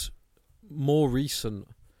 but there was more recent.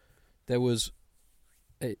 There was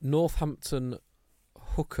a Northampton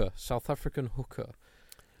hooker, South African hooker.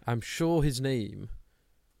 I'm sure his name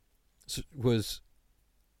was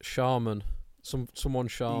Sharman. Someone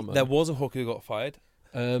Sharman. There was a hooker who got fired.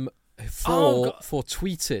 For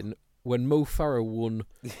tweeting when Mo Farah won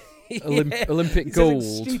Olympic He said gold.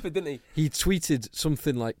 something stupid, didn't he? He tweeted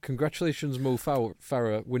something like, "Congratulations, Mo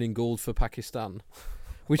Farah, winning gold for Pakistan,"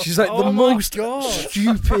 which is like the Oh my most God.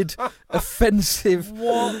 stupid, offensive.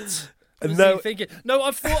 What? Was No. he thinking? No,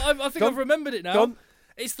 I think Go on. I've remembered it now. Go on.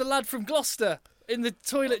 It's the lad from Gloucester in the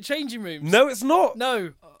toilet changing rooms. No, it's not.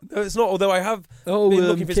 No. No, it's not. Although I have Oh, been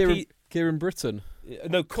looking for his Kieran Britton.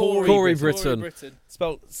 no, Corey Britton. Britton.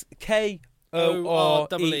 Spelled Koree. I'll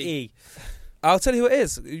tell you who it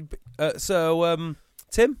is.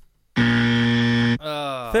 Tim?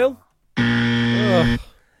 Phil?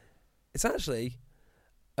 It's actually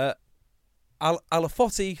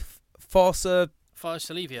Alafoti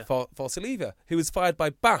Farsalivia, who was fired by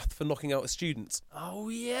Bath for knocking out a student. Oh,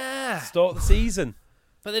 yeah. Start the season.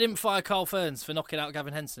 But they didn't fire Carl Ferns for knocking out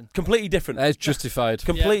Gavin Henson. Completely different. That's justified.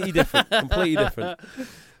 Completely different. Completely different.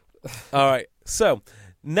 All right. So,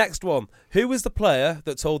 next one. Who was the player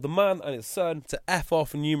that told the man and his son to F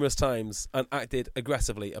off numerous times and acted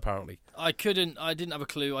aggressively, apparently? I didn't have a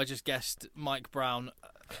clue. I just guessed Mike Brown,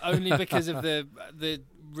 only because of the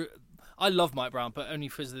I love Mike Brown, but only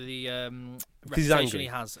because of the reputation he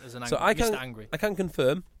has as an Mr. Angry. I can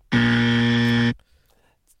confirm.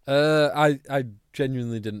 I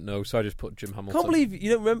genuinely didn't know, so I just put Jim Hamilton. Can't believe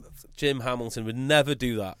you don't remember. Jim Hamilton would never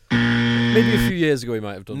do that. Maybe a few years ago he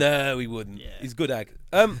might have done. No, he wouldn't. Yeah. He's a good egg.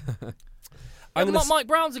 Mike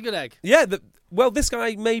Brown's a good egg. Yeah, this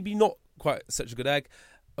guy maybe not quite such a good egg.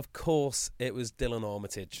 Of course, it was Dylan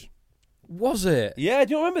Armitage. Was it? Yeah,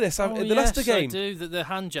 do you remember this? The Leicester game. I do. The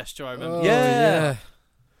hand gesture, I remember. Oh, Yeah.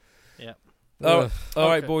 Yeah. All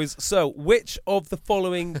right, Okay. boys. So, which of the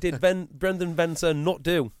following did Brendan Venter not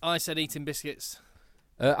do? I said eating biscuits.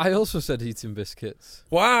 I also said eating biscuits.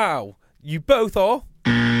 Wow, you both are.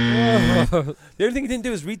 The only thing he didn't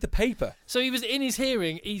do is read the paper. So he was in his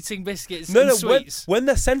hearing eating biscuits No, and sweets. when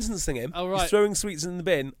they're sentencing him, Oh, right. he's throwing sweets in the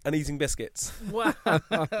bin and eating biscuits. Wow.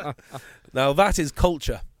 Now that is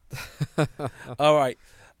culture. All right.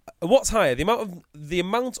 What's higher, the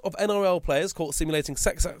amount of NRL players caught simulating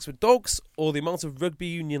sex acts with dogs, or the amount of rugby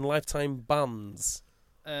union lifetime bans?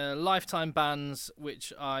 Lifetime bans,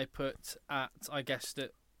 which I guessed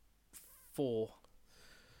at 4.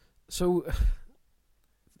 So,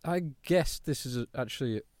 I guess this is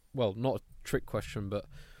actually, well, not a trick question, but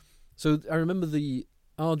so I remember the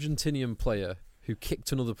Argentinian player who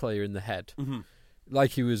kicked another player in the head,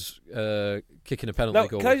 like he was kicking a penalty Now,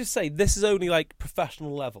 goal. can I just say, this is only like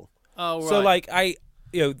professional level. Oh, right. So like okay.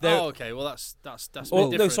 Well, that's a bit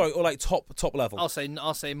different. no, sorry, or like top level.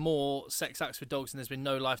 I'll say more sex acts with dogs, and there's been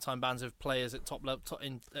no lifetime bans of players at top level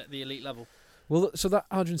at the elite level. Well, so that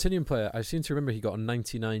Argentinian player, I seem to remember he got a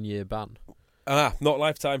 99-year ban. Not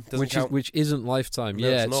lifetime. Doesn't count. Which isn't lifetime. No,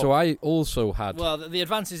 yeah. it's not. So I also had Well, the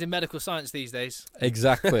advances in medical science these days.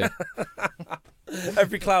 exactly.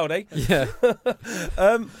 Every cloud, eh? Yeah.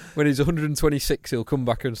 When he's 126, he'll come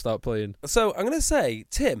back and start playing. So I'm going to say,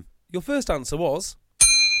 Tim, your first answer was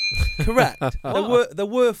correct. There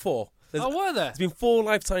were 4. Oh, were there? There's been 4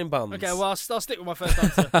 lifetime bans. Okay, well, I'll stick with my first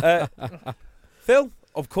answer. Phil,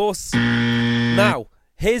 of course. Now,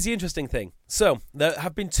 here's the interesting thing. So, there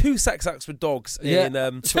have been 2 sex acts with dogs in...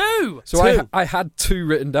 2? So 2. I had 2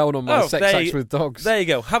 written down on my sex acts with dogs. There you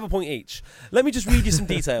go. Have a point each. Let me just read you some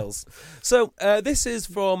details. So, this is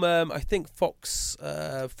from, I think, Fox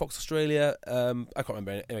Australia. I can't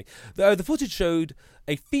remember. Anyway, the footage showed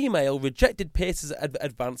a female rejected Pierce's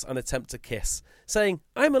advance and attempt to kiss, saying,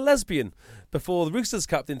 "I'm a lesbian," before the Roosters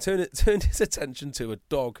captain turned his attention to a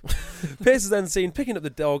dog. Pierce is then seen picking up the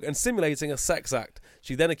dog and simulating a sex act.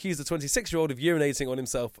 She then accused the 26-year-old of urinating on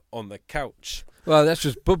himself on the couch. Well, that's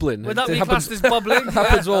just bubbling. Would that be classed as bubbling? It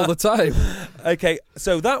happens all the time. Okay,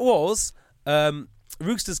 so that was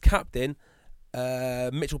Roosters captain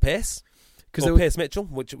Mitchell Pearce. Or Pearce Mitchell,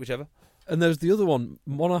 whichever. And there's the other one,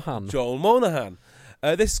 Monaghan. Joel Monaghan.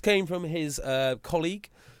 This came from his colleague.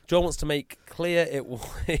 Joel wants to make clear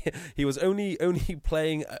he was only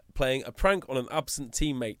playing a prank on an absent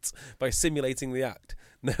teammate by simulating the act.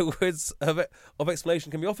 No words of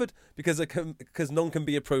explanation can be offered because none can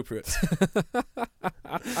be appropriate.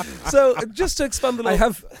 So just to expand a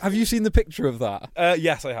little, Have you seen the picture of that?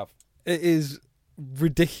 Yes, I have. It is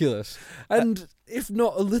ridiculous, and if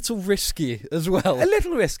not a little risky as well. A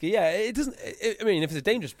little risky, yeah. It doesn't. I mean, if it's a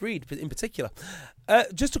dangerous breed in particular.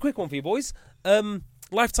 Just a quick one for you boys.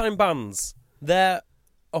 Lifetime bans. There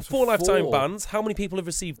are 4 lifetime bans. How many people have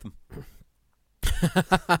received them?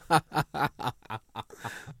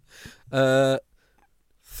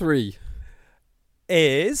 3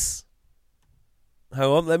 is. Hang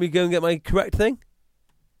on, let me go and get my correct thing.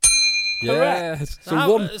 Yeah. Correct.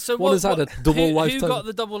 So one has had a double lifetime. Who got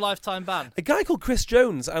the double lifetime ban? A guy called Chris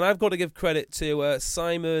Jones, and I've got to give credit to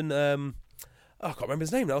Simon. I can't remember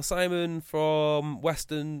his name now. Simon from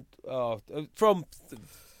Western, from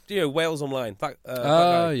Wales Online. That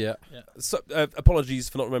guy. Yeah. So, apologies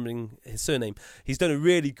for not remembering his surname. He's done a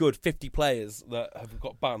really good 50 players that have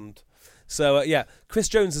got banned. So Chris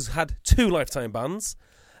Jones has had 2 lifetime bans.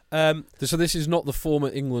 So this is not the former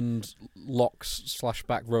England locks /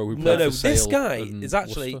 back row who played No. for Sale This guy and is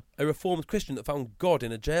actually Worcester. a reformed Christian that found God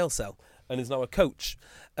in a jail cell and is now a coach.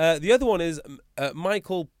 The other one is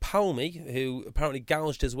Michael Palmy, who apparently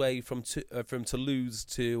gouged his way from Toulouse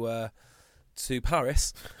to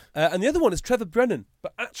Paris. And the other one is Trevor Brennan,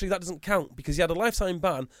 but actually that doesn't count because he had a lifetime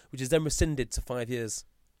ban, which is then rescinded to 5 years.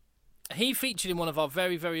 He featured in one of our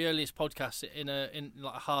very, very earliest podcasts in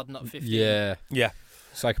like a Hard Nut 15. Yeah.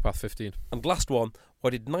 Psychopath 15. And last one, why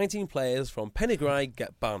did 19 players from Penygry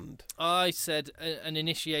get banned? I said an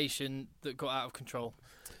initiation that got out of control.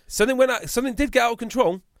 Something did get out of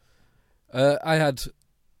control. I had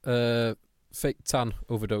fake tan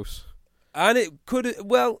overdose. And it could,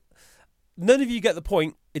 well, none of you get the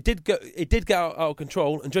point. It did get out of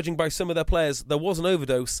control, and judging by some of their players, there was an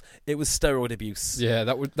overdose. It was steroid abuse. Yeah,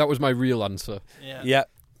 that was my real answer. Yeah.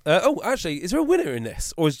 Actually, is there a winner in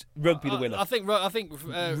this, or is rugby the winner? I think Rugby's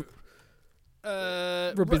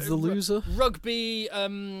the loser. Rugby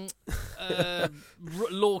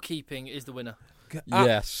law keeping is the winner.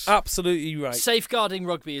 Yes, absolutely right. Safeguarding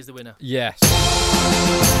rugby is the winner. Yes.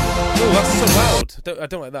 Oh, that's so loud. I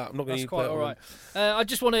don't like that. I'm not going to. That's quite all right. I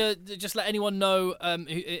just want to let anyone know,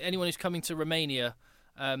 anyone who's coming to Romania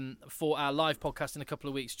for our live podcast in a couple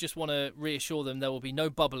of weeks, just want to reassure them there will be no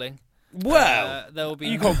bubbling. Well, there will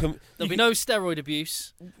be there'll be no steroid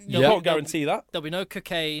abuse. You can't guarantee that. There'll be no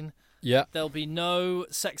cocaine. Yeah. There'll be no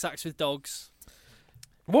sex acts with dogs.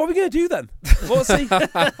 What are we going to do then? What is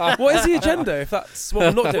the agenda if that's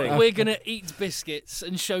what we're not doing? We're going to eat biscuits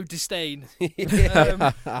and show disdain.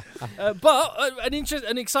 But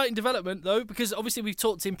an exciting development, though, because obviously we've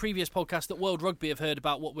talked in previous podcasts that World Rugby have heard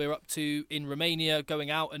about what we're up to in Romania,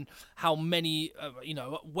 going out, and how many,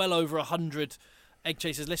 well over 100 Egg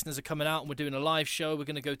Chasers listeners are coming out, and we're doing a live show. We're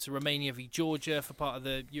going to go to Romania v Georgia for part of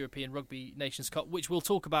the European Rugby Nations Cup, which we'll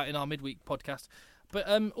talk about in our midweek podcast. But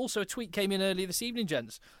also a tweet came in earlier this evening,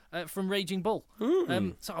 gents, from Raging Bull.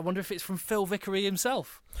 So I wonder if it's from Phil Vickery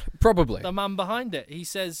himself. Probably. The man behind it. He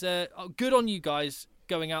says, good on you guys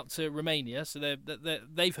going out to Romania. So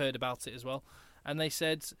they've heard about it as well. And they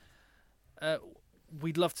said,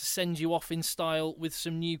 we'd love to send you off in style with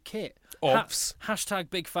some new kit. Hashtag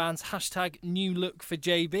big fans. Hashtag new look for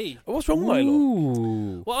JB. What's wrong with my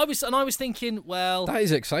look? Well, I was thinking, well... That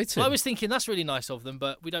is exciting. I was thinking that's really nice of them,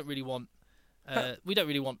 but we don't really want... a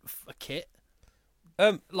kit,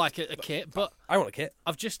 like a kit. But I want a kit.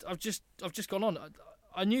 I've just gone on.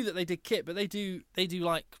 I knew that they did kit, but they do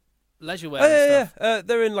like leisure wear and stuff. Yeah.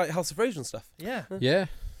 They're in like House of Fraser and stuff. Yeah. Yeah.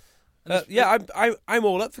 I'm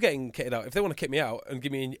all up for getting kitted out. If they want to kit me out and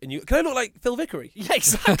give me a new... Can I look like Phil Vickery? Yeah,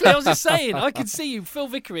 exactly. I was just saying. I could see you, Phil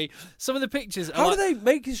Vickery. Some of the pictures. How do they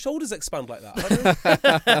make his shoulders expand like that? Is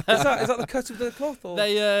that the cut of the cloth? Or?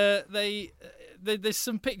 There's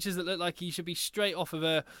some pictures that look like he should be straight off of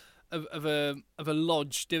a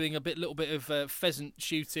lodge doing a little bit of pheasant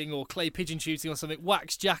shooting or clay pigeon shooting or something.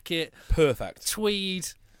 Wax jacket. Perfect. Tweed.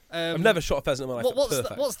 I've never shot a pheasant in my life.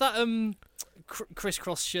 What's that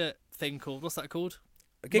crisscross shirt thing called? What's that called?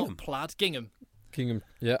 Gingham. Not plaid. Gingham.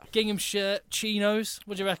 Yeah. Gingham shirt, chinos.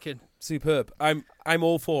 What do you reckon? Superb. I'm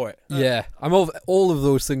all for it. Yeah, I'm all of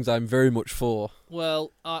those things. I'm very much for.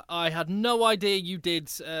 Well, I had no idea you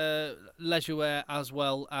did leisure wear as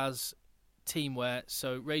well as team wear.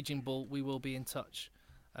 So Raging Bull, we will be in touch.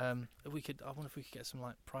 I wonder if we could get some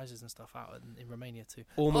like prizes and stuff out in Romania too.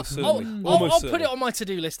 Almost certainly. I'll put it on my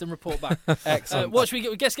to-do list and report back. Excellent. What should we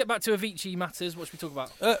get? Let's get back to Avicii matters. What should we talk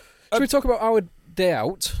about? Should we talk about our day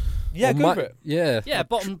out? Yeah, go for it. Yeah,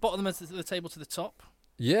 bottom of the table to the top.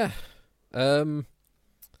 Yeah.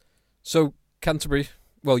 So Canterbury.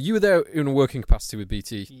 Well, you were there in a working capacity with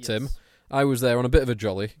BT, Yes. Tim. I was there on a bit of a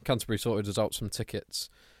jolly. Canterbury sorted us out some tickets.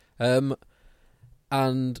 And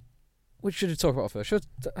which should we talk about first? Should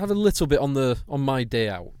I have a little bit on my day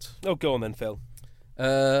out? Oh, go on then, Phil.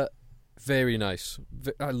 Very nice.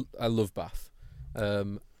 I love Bath.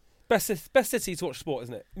 Best city to watch sport,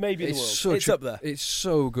 isn't it? Maybe in the world. It's up there. It's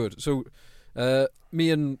so good. So,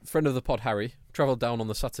 me and friend of the pod Harry travelled down on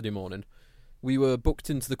the Saturday morning. We were booked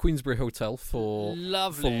into the Queensbury Hotel for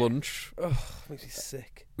lunch. Oh, makes me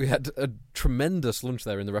sick. We had a tremendous lunch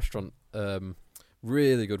there in the restaurant.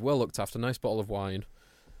 Really good, well looked after. Nice bottle of wine.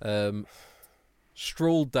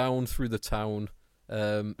 Strolled down through the town.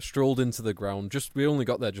 Strolled into the ground. We only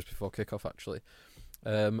got there just before kickoff, actually.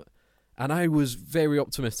 And I was very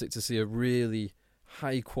optimistic to see a really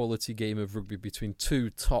high-quality game of rugby between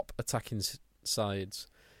two top attacking sides.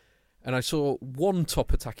 And I saw one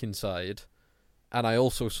top attacking side, and I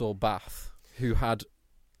also saw Bath, who had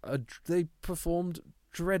they performed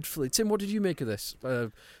dreadfully. Tim, what did you make of this?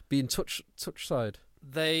 Being touch side,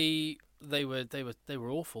 They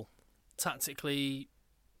were awful. Tactically,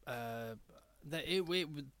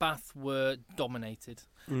 Bath were dominated,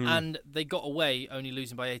 and they got away only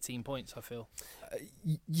losing by 18 points. I feel.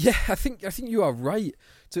 Yeah, I think you are right.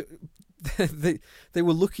 They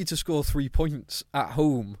were lucky to score 3 points at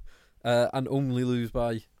home and only lose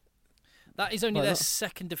by. That is only their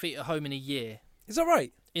second defeat at home in a year. Is that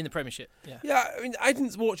right? In the Premiership, yeah. Yeah, I mean, I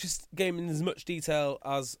didn't watch this game in as much detail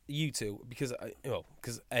as you two because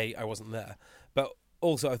I wasn't there, but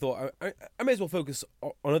also I thought I may as well focus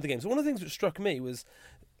on other games. One of the things which struck me was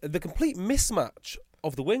the complete mismatch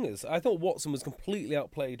of the wingers. I thought Watson was completely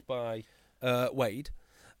outplayed by Wade.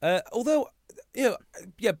 Although,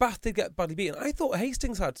 Bath did get badly beaten. I thought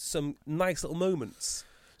Hastings had some nice little moments.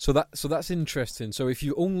 So that's interesting. So if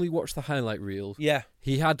you only watch the highlight reel,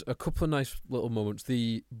 he had a couple of nice little moments.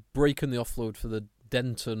 The break and the offload for the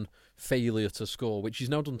Denton failure to score, which he's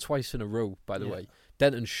now done twice in a row, by the way.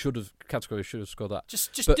 Denton should have scored that.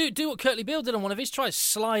 Just do what Curtly Beale did on one of his tries.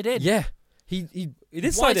 Slide in. Yeah. He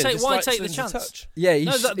did slide in. Why take the chance? Touch. Yeah,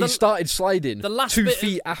 he started sliding the last 2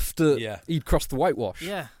 feet after he'd crossed the whitewash.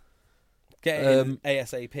 Yeah. Get in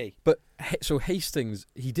ASAP. But so Hastings,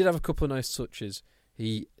 he did have a couple of nice touches.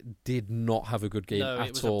 He did not have a good game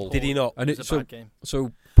at all. Did he not? And it was a bad game.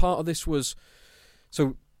 So part of this was,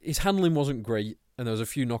 his handling wasn't great, and there was a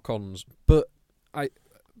few knock-ons. But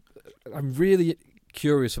I'm really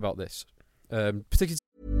curious about this, particularly.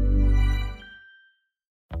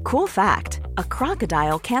 Cool fact, a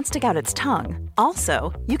crocodile can't stick out its tongue.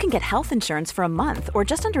 Also, you can get health insurance for a month or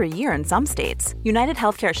just under a year in some states. United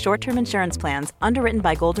Healthcare short-term insurance plans, underwritten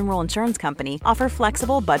by Golden Rule Insurance Company, offer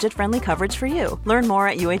flexible, budget-friendly coverage for you. Learn more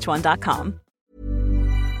at uh1.com.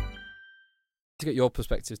 To get your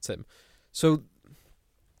perspective, Tim. So,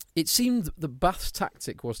 it seemed the Bath's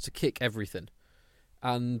tactic was to kick everything.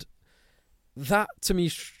 And that, to me,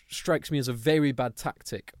 strikes me as a very bad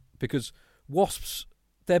tactic, because Wasps,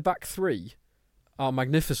 their back three are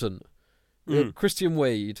magnificent. Christian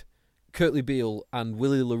Wade, Curtly Beale and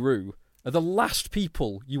Willie LaRue are the last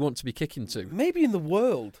people you want to be kicking to. Maybe in the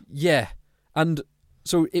world. Yeah. And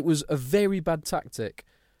so it was a very bad tactic.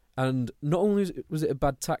 And not only was it a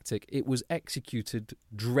bad tactic, it was executed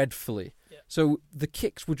dreadfully. Yeah. So the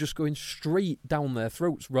kicks were just going straight down their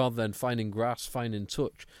throats rather than finding grass, finding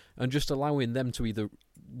touch, and just allowing them to either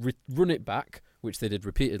run it back, which they did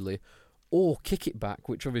repeatedly, or kick it back,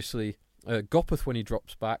 which obviously Gopeth when he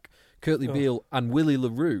drops back, Curtly Beale and Willie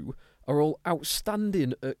LaRue are all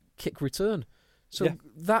outstanding at kick return. So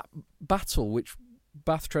that battle, which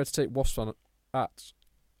Bath tried to take Wasps on at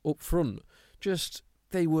up front,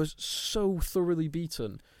 they were so thoroughly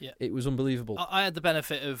beaten. Yeah. It was unbelievable. I had the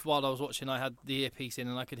benefit of, while I was watching, I had the earpiece in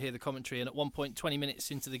and I could hear the commentary. And at one point, 20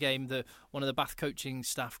 minutes into the game, one of the Bath coaching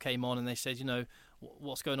staff came on and they said,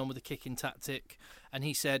 what's going on with the kicking tactic? And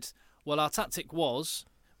he said, well, our tactic was,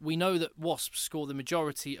 we know that Wasps score the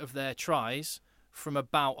majority of their tries from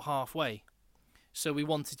about halfway. So we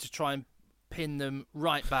wanted to try and pin them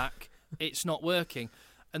right back. It's not working.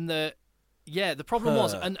 And the problem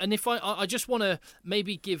was, and if I just want to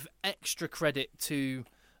maybe give extra credit to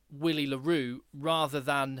Willie LaRue rather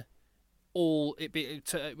than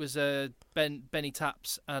it was Benny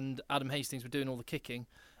Taps and Adam Hastings were doing all the kicking,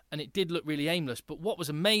 and it did look really aimless. But what was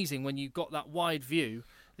amazing when you got that wide view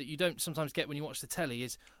that you don't sometimes get when you watch the telly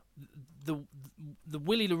is the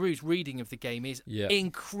Willie LaRue's reading of the game is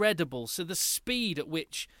incredible. So the speed at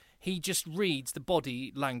which he just reads the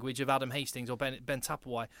body language of Adam Hastings or Ben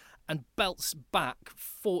Tapawai and belts back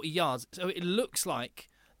 40 yards. So it looks like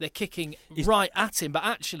they're kicking right at him, but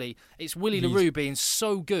actually it's Willie LaRue being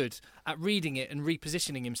so good at reading it and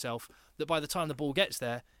repositioning himself that by the time the ball gets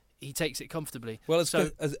there, he takes it comfortably. Well,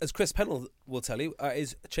 as Chris Pennell will tell you,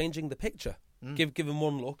 is changing the picture. Give them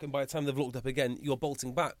one look, and by the time they've looked up again, you're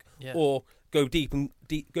bolting back, or go deep and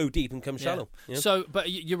come shallow. Yeah. So,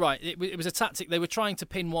 but you're right. It was a tactic. They were trying to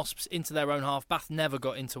pin Wasps into their own half. Bath never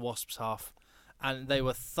got into Wasps' half, and they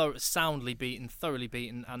were thoroughly beaten.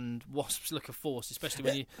 And Wasps look a force, especially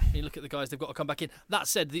when you look at the guys they've got to come back in. That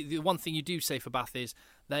said, the one thing you do say for Bath is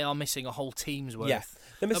they are missing a whole team's worth. Yeah,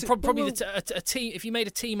 probably a team. If you made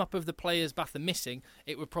a team up of the players Bath are missing,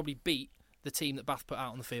 it would probably beat the team that Bath put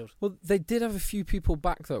out on the field. Well, they did have a few people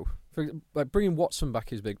back, though. Bringing Watson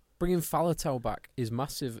back is big. Bringing Faletau back is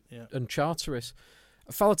massive. Yeah. And Charteris.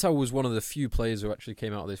 Faletau was one of the few players who actually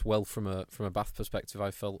came out of this well from a Bath perspective, I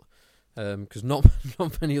felt. Because not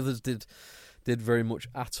many others did very much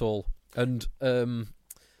at all. And one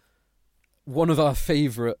of our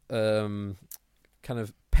favourite kind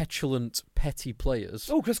of petulant, petty players...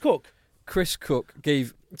 Oh, Chris Cook. Chris Cook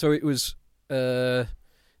gave... So it was...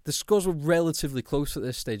 the scores were relatively close at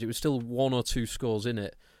this stage. It was still 1 or 2 scores in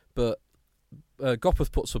it. But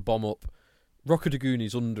Gopeth puts a bomb up.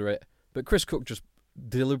 Rockadaguni's under it. But Chris Cook just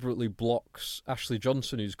deliberately blocks Ashley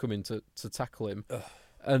Johnson, who's coming to tackle him. Ugh.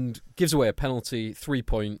 And gives away a penalty, 3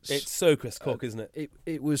 points. It's so Chris Cook, isn't it?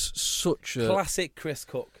 It was such a... Classic Chris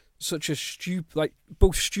Cook. Such a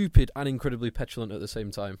both stupid and incredibly petulant at the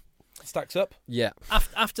same time. Stacks up. Yeah.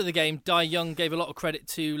 After the game, Di Young gave a lot of credit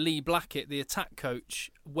to Lee Blackett, the attack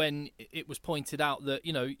coach, when it was pointed out that,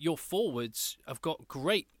 your forwards have got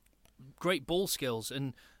great ball skills.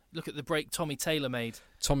 And look at the break Tommy Taylor made.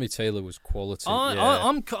 Tommy Taylor was quality.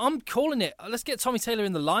 I'm calling it. Let's get Tommy Taylor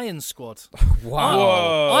in the Lions squad.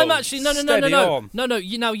 Wow. I'm actually no.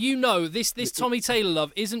 This Tommy Taylor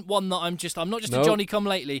love isn't one that I'm not just a Johnny come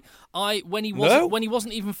lately. When he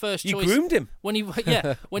wasn't even first choice. You groomed him. When he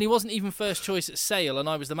wasn't even first choice at Sale, and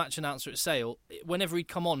I was the match announcer at Sale. Whenever he'd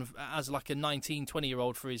come on as like a 19,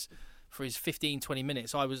 20-year-old for his 15, 20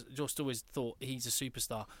 minutes, I was just always thought he's a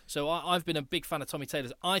superstar. So I've been a big fan of Tommy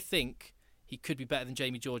Taylor's. I think he could be better than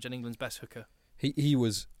Jamie George and England's best hooker. He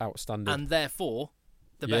was outstanding. And therefore,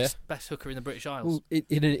 the best hooker in the British Isles. Well,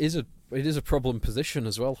 it is a problem position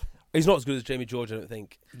as well. He's not as good as Jamie George, I don't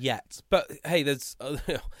think, yet. But, hey,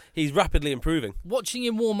 he's rapidly improving. Watching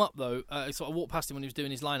him warm up, though, I walked past him when he was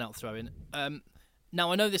doing his line-out throwing.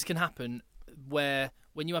 Now, I know this can happen where...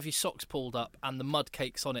 when you have your socks pulled up and the mud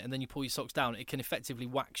cakes on it, and then you pull your socks down, it can effectively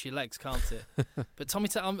wax your legs, can't it? But Tommy,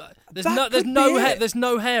 there's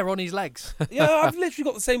no hair on his legs. Yeah, I've literally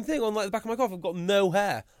got the same thing on the back of my cough. I've got no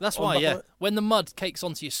hair. That's why, when the mud cakes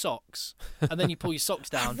onto your socks, and then you pull your socks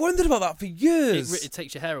down. I've wondered about that for years. It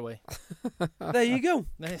takes your hair away. There you go.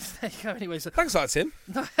 There you go. Anyway, so thanks for that, Tim.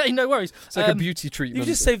 Hey, no worries. It's like a beauty treatment.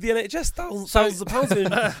 You just saved the NHS thousands of pounds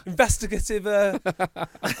in investigative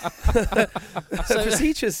procedures.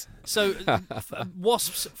 So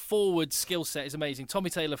Wasps' forward skill set is amazing. Tommy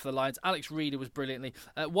Taylor for the Lions. Alex Reeder was brilliantly.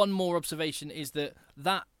 One more observation is that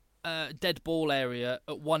dead ball area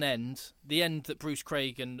at one end, the end that Bruce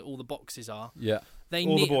Craig and all the boxes are. Yeah.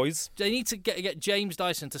 The boys. They need to get James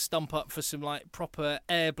Dyson to stump up for some proper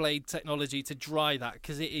air blade technology to dry that,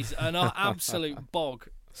 because it is an absolute bog.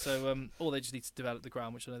 So, or they just need to develop the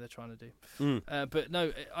ground, which I know they're trying to do. But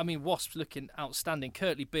no, I mean, Wasps looking outstanding.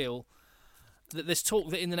 Curtly Beale. There's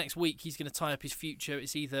talk that in the next week he's going to tie up his future.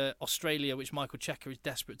 It's either Australia, which Michael Checker is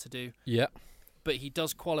desperate to do. Yeah. but he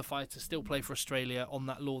does qualify to still play for Australia on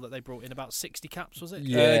that law that they brought in, about 60 caps, was it?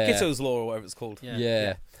 Yeah. Gitto's law or whatever it's called.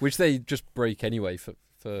 Yeah. Which they just break anyway for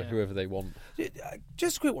whoever they want.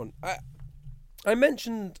 Just a quick one. I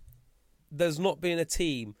mentioned there's not been a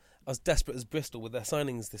team as desperate as Bristol with their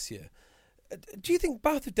signings this year. Do you think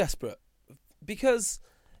Bath are desperate? Because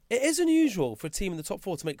it is unusual for a team in the top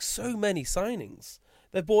 4 to make so many signings.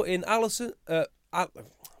 They've bought in Allison.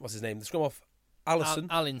 What's his name? The scrum off. Allinson.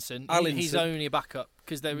 Allinson. He's only a backup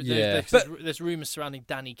because there's rumours surrounding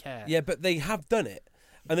Danny Kerr. Yeah, but they have done it,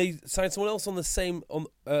 and they signed someone else on the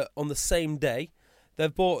same day.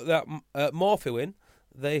 They've bought that Morphew in.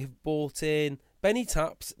 They've bought in Benny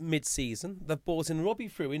Taps mid-season. They've bought in Robbie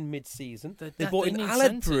Fruin mid-season. They bought in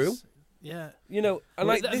Aled Brew. Yeah, and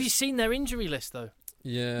have you seen their injury list though?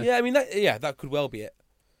 Yeah. Yeah, I mean that could well be it.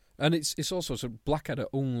 And it's also so Blackadder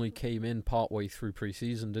only came in partway through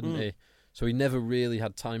pre-season, didn't he? So he never really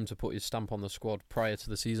had time to put his stamp on the squad prior to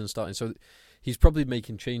the season starting. So he's probably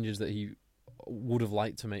making changes that he would have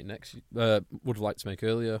liked to make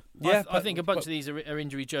earlier. Yeah, I think a bunch of these are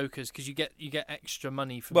injury jokers because you get extra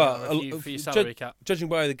money for your salary cap. Judging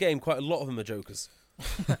by the game, quite a lot of them are jokers.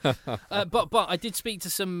 But I did speak to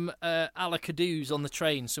some Alakadoos on the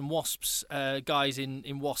train, some Wasps guys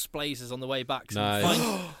in Wasp blazers on the way back.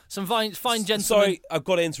 Some fine gentlemen. Sorry, I've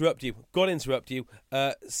got to interrupt you.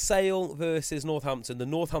 Sale versus Northampton. The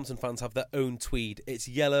Northampton fans have their own tweed. It's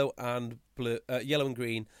yellow and blue, yellow and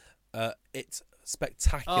green. It's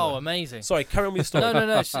spectacular. Oh, amazing! Sorry, carry on with your story.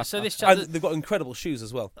 No. So this they've got incredible shoes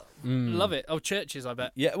as well. Love it. Oh, churches, I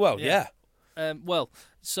bet. Yeah. Well, yeah.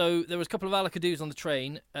 So there was a couple of Alakadoos on the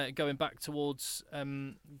train going back towards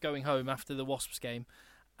going home after the Wasps game,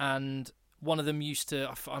 and one of them used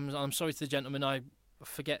to. I'm sorry to the gentleman, I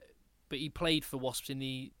forget, but he played for Wasps in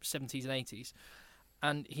the 70s and 80s,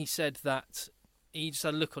 and he said that he just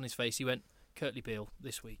had a look on his face. He went, "Curtly Beale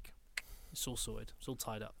this week. It's all sorted. It's all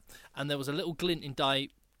tied up." And there was a little glint in Di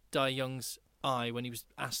Young's eye when he was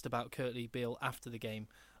asked about Curtly Beale after the game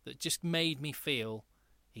that just made me feel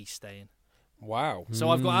he's staying. Wow. So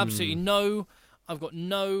I've got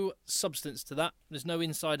no substance to that. There's no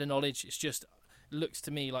insider knowledge. It's just looks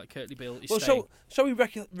to me like Curtly Beale is staying. Shall we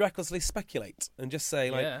recklessly speculate and just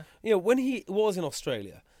say, when he was in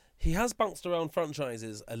Australia, he has bounced around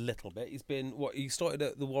franchises a little bit. He's been he started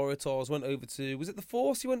at the Waratahs, went over to, was it the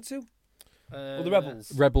Force he went to? Or the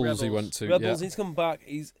Rebels? Rebels he went to. Rebels. Yeah. He's come back.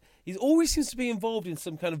 He's always seems to be involved in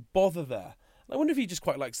some kind of bother there. I wonder if he just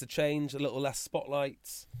quite likes the change, a little less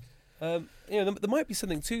spotlights. There might be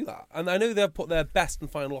something to that, and I know they've put their best and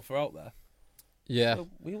final offer out there. Yeah, so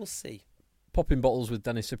we will see. Popping bottles with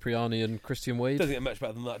Dennis Cipriani and Christian Wade doesn't get much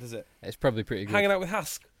better than that, does it? It's probably pretty good. Hanging out with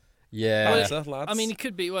Hask. Yeah, lads. I mean, it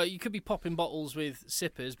could be. Well, you could be popping bottles with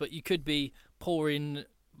sippers, but you could be pouring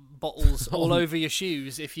bottles all over your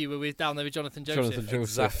shoes if you were down there with Jonathan Joseph.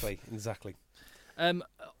 Exactly. On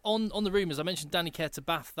the rumours, I mentioned Danny Kerr to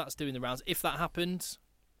Bath. That's doing the rounds. If that happened,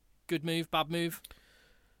 good move, bad move.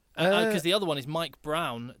 Because the other one is Mike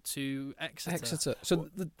Brown to Exeter. So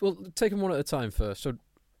we'll take them one at a time first. So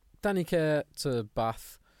Danny Kerr to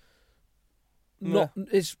Bath.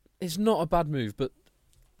 It's not a bad move, but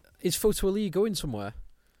is Foto Ali going somewhere?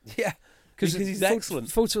 Yeah. Because he's excellent.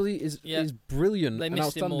 Foto Ali is brilliant. They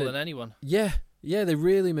missed him more than anyone. Yeah, they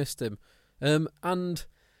really missed him. And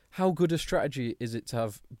how good a strategy is it to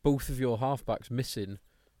have both of your halfbacks missing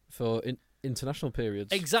for international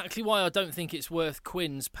periods? Exactly why I don't think it's worth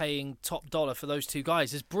Quins paying top dollar for those two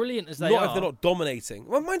guys. As brilliant as they are. Not if they're not dominating.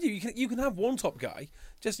 Well, mind you can have one top guy.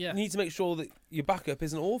 Just need to make sure that your backup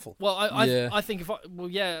isn't awful. Well, I think if I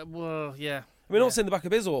mean, not saying the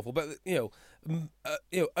backup is awful, but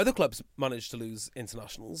other clubs manage to lose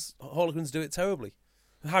internationals. Harlequins do it terribly.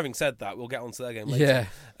 Having said that, we'll get onto their game later.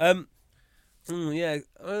 I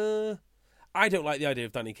don't like the idea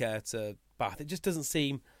of Danny Kerr to Bath. It just doesn't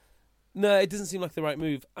seem. No, it doesn't seem like the right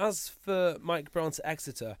move. As for Mike Brown to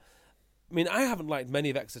Exeter, I mean, I haven't liked many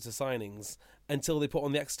of Exeter signings until they put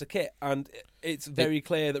on the Exeter kit, and it's very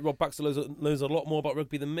clear that Rob Baxter knows a lot more about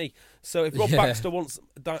rugby than me. So if Rob Baxter wants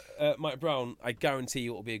Mike Brown, I guarantee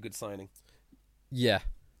you it will be a good signing. Yeah,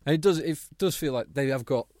 and it does feel like they have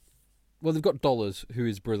got. Well, they've got Dollars, who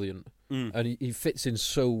is brilliant, and he fits in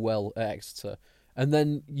so well at Exeter. And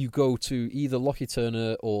then you go to either Lockie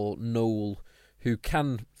Turner or Noel, who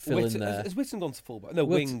can fill in there. Has Whitton gone to fullback? No,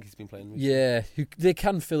 wing he's been playing. Yeah, they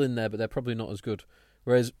can fill in there, but they're probably not as good.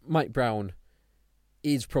 Whereas Mike Brown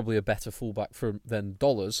is probably a better fullback than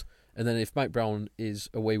Dollars. And then if Mike Brown is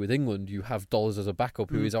away with England, you have Dollars as a backup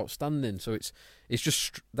who is outstanding. So it's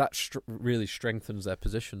just really strengthens their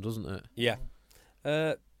position, doesn't it? Yeah.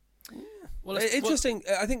 Well, interesting.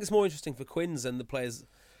 I think it's more interesting for Quins than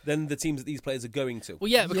the teams that these players are going to. Well,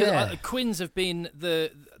 yeah, because Quins have been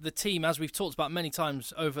the team, as we've talked about many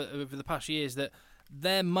times over the past years, that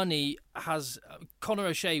their money has... Conor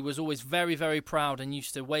O'Shea was always very, very proud and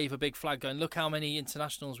used to wave a big flag going, look how many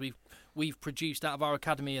internationals we've produced out of our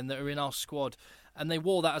academy and that are in our squad. And they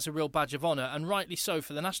wore that as a real badge of honour, and rightly so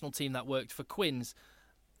for the national team. That worked for Quins.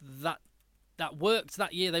 That worked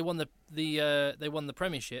that year. They won the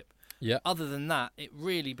Premiership. Yeah. Other than that, it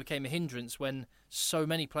really became a hindrance when so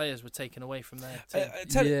many players were taken away from their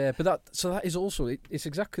team. But that is also it's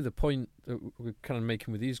exactly the point that we're kind of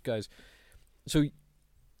making with these guys. So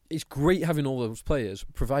it's great having all those players,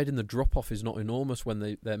 providing the drop off is not enormous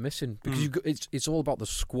when they're missing, because it's all about the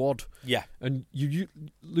squad. Yeah, and you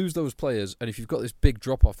lose those players, and if you've got this big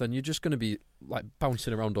drop off, then you're just going to be like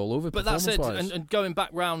bouncing around all over. But that's it. And going back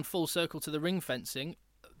round full circle to the ring fencing.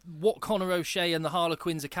 What Conor O'Shea and the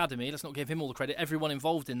Harlequins Academy, let's not give him all the credit, everyone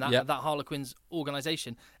involved in that Harlequins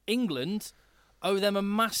organisation, England owe them a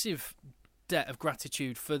massive debt of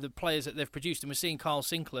gratitude for the players that they've produced. And we're seeing Carl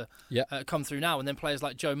Sinclair come through now, and then players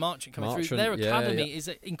like Joe Marchant coming through. Their academy is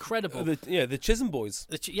incredible. The Chisholm boys.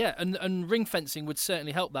 And ring fencing would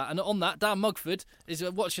certainly help that. And on that, Dan Mugford is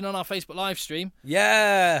watching on our Facebook live stream.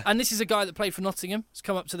 Yeah. And this is a guy that played for Nottingham. He's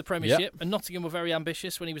come up to the Premiership. And Nottingham were very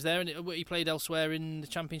ambitious when he was there. And he played elsewhere in the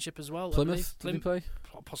Championship as well. Plymouth, did he play?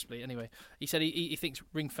 Possibly, anyway. He said he thinks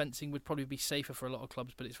ring fencing would probably be safer for a lot of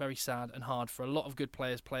clubs, but it's very sad and hard for a lot of good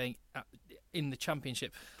players playing in the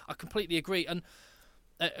Championship. I completely agree. And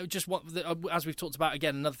as we've talked about,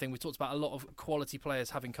 again, another thing, we've talked about a lot of quality players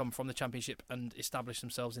having come from the Championship and established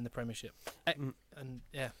themselves in the Premiership.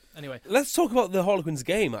 Anyway. Let's talk about the Harlequins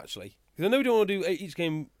game, actually. Because I know we don't want to do each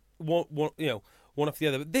game one after the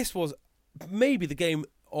other, but this was maybe the game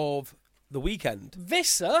of the weekend.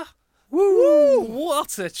 Visser? Woo!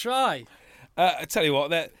 What a try! I tell you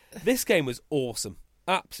what, this game was awesome.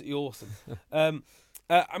 Absolutely awesome.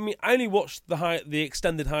 I mean, I only watched the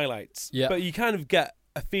extended highlights, but you kind of get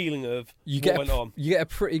a feeling of what went on. You get a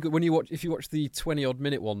pretty good if you watch the 20-odd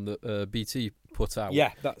minute one that BT put out.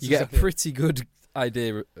 Yeah, you get a pretty good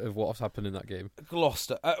idea of what's happened in that game.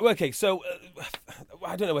 Gloucester. Okay, so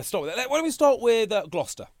I don't know where to start with that. Why don't we start with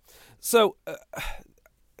Gloucester? So,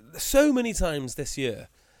 so many times this year,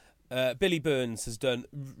 Billy Burns has done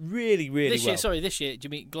really, really well. This year. Do you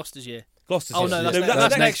mean Gloucester's year? Gloucester's year. No,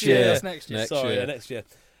 that's next year. That's next year. Sorry, next year.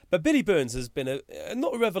 But Billy Burns has been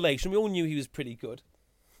not a revelation. We all knew he was pretty good,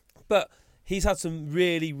 but he's had some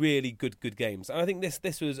really, really good games. And I think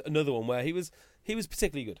this was another one where he was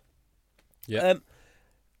particularly good. Yeah.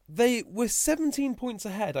 They were 17 points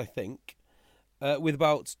ahead, I think, with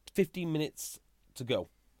about 15 minutes to go.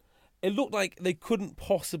 It looked like they couldn't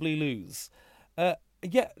possibly lose.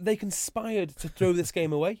 Yet they conspired to throw this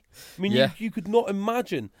game away. I mean, you could not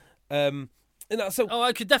imagine.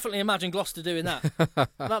 I could definitely imagine Gloucester doing that.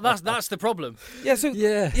 That's the problem. So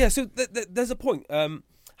there's a point.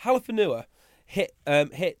 Halifanua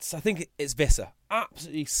hits. I think it's Visser.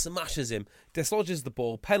 Absolutely smashes him. Dislodges the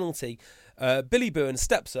ball. Penalty. Billy Burns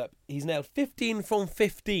steps up. He's nailed 15 from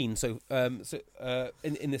 15. So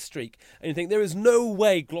in this streak, and you think there is no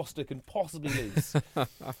way Gloucester can possibly lose.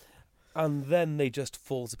 And then they just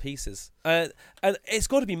fall to pieces. And it's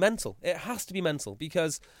got to be mental. It has to be mental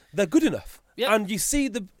because they're good enough. Yep. And you see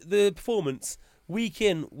the performance week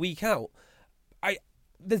in, week out.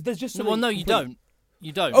 There's just something... Well, no, you don't.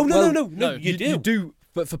 You don't. Oh, no, you do. You do,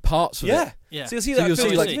 but for parts of it. Yeah. So you'll see that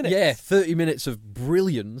 30 minutes. 30 minutes of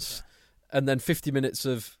brilliance and then 50 minutes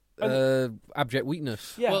of abject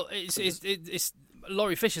weakness. Yeah. Well, it's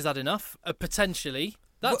Laurie Fisher's had enough, potentially...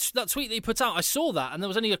 That tweet that he put out, I saw that, and there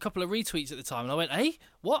was only a couple of retweets at the time, and I went, "Hey,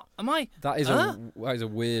 what am I?" That is a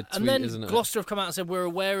weird tweet, and then isn't it? Gloucester have come out and said, "We're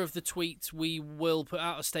aware of the tweet. We will put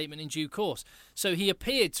out a statement in due course." So he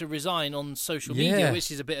appeared to resign on social media,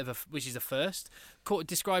 which is a first,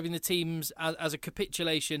 describing the teams as a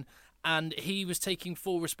capitulation, and he was taking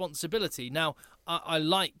full responsibility. Now, I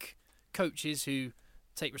like coaches who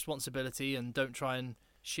take responsibility and don't try and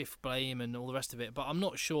shift blame and all the rest of it, but I'm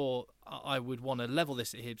not sure I would want to level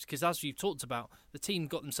this at Hibs because, as you've talked about, the team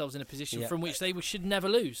got themselves in a position from which they should never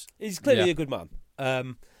lose. He's clearly a good man.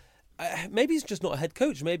 Maybe he's just not a head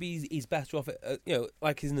coach. Maybe he's better off at,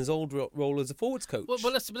 like he's in his old role as a forwards coach.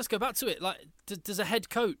 Well, let's go back to it. Like, does a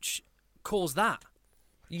head coach cause that?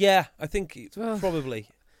 Yeah, I think probably.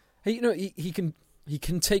 He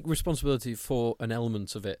can take responsibility for an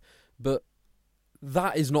element of it, but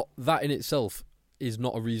that in itself is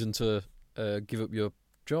not a reason to give up your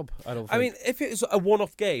job. I don't think. I mean, if it was a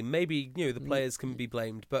one-off game, maybe the players can be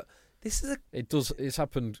blamed, but It's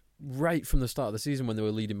happened right from the start of the season when they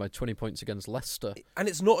were leading by 20 points against Leicester. And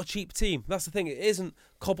it's not a cheap team. That's the thing. It isn't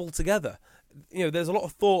cobbled together. There's a lot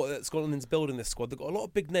of thought that's gone into building this squad. They've got a lot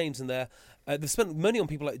of big names in there. They've spent money on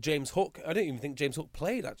people like James Hook. I don't even think James Hook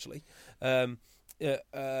played, actually.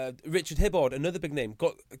 Richard Hibbard, another big name,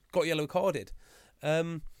 got yellow carded.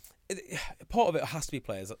 Part of it has to be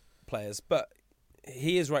players, but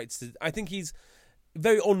he is right. I think he's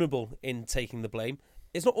very honourable in taking the blame.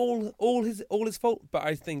 It's not all his fault, but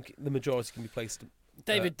I think the majority can be placed.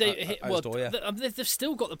 David, they've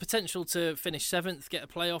still got the potential to finish 7th, get a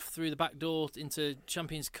playoff through the back door into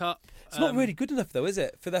Champions Cup. It's not really good enough, though, is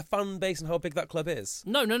it, for their fan base and how big that club is?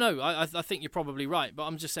 No. I think you're probably right, but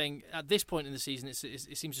I'm just saying at this point in the season, it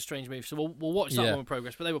seems a strange move. So we'll watch that one in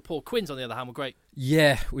progress. But they were poor. Quins, on the other hand, were great.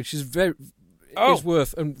 Yeah, which is is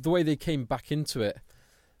worth, and the way they came back into it.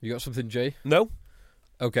 You got something, Jay? No.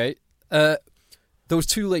 Okay. Those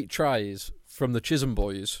 2 late tries from the Chisholm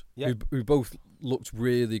boys, who both looked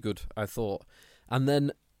really good, I thought. And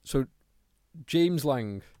then, so James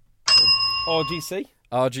Lang. RGC.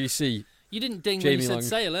 You didn't ding when you said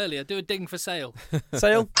Sale earlier. Do a ding for Sale.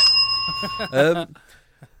 Sale.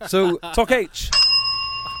 So Talk H.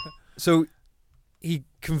 So he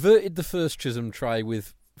converted the first Chisholm try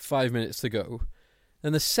with 5 minutes to go.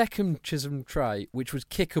 And the second Chisholm try, which was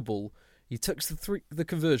kickable, he takes the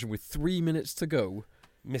conversion with 3 minutes to go.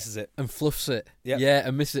 Misses it. And fluffs it. Yep. Yeah,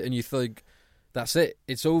 and misses it. And you think, that's it.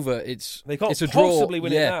 It's over. They can't it's a possibly draw.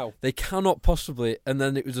 win it now. They cannot possibly. And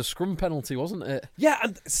then it was a scrum penalty, wasn't it? Yeah,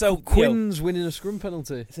 and so Quinn's winning a scrum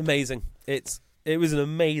penalty. It's amazing. It was an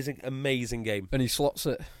amazing game. And he slots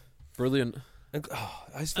it. Brilliant. And,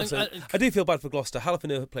 I do feel bad for Gloucester.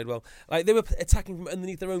 Halifax played well. Like they were attacking from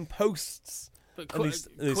underneath their own posts. But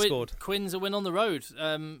they scored. Quinn's a win on the road,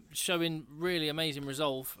 showing really amazing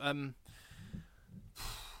resolve.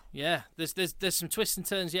 Yeah, there's some twists and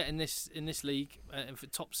turns yet in this league, and for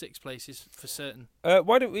top 6 places for certain.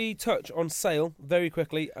 Why don't we touch on Sale very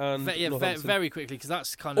quickly and very quickly, because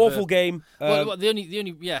that's kind of awful game. The only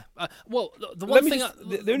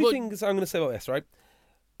things I'm going to say about this, right?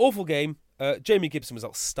 Awful game. Jamie Gibson was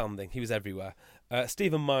outstanding. He was everywhere.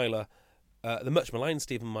 Stephen Myler. The much maligned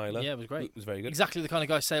Stephen Myler. Yeah, it was great. It was very good. Exactly the kind of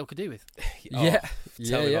guy Sale could do with.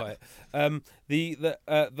 Tell me about it.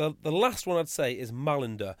 The last one I'd say is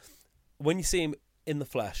Malander. When you see him in the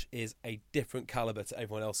flesh, is a different calibre to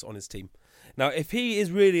everyone else on his team. Now, if he is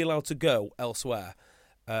really allowed to go elsewhere,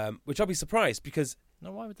 which I'll be surprised because.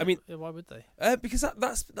 No, why would they? Why would they? Because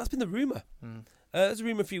that's been the rumour. There's a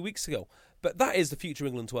rumour a few weeks ago. But that is the future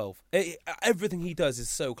England 12. Everything he does is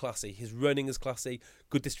so classy. His running is classy,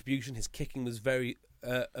 good distribution. His kicking was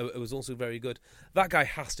was also very good. That guy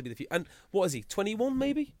has to be the future. And what is he, 21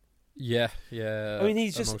 maybe? Yeah. I mean, he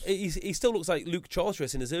still looks like Luke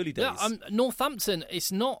Charteris in his early days. Yeah, Northampton,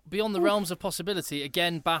 it's not beyond the realms of possibility.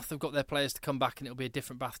 Again, Bath have got their players to come back and it'll be a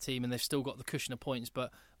different Bath team and they've still got the cushion of points.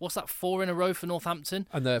 But what's that, 4 in a row for Northampton?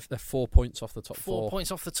 And they're 4 points off the top 4. 4 points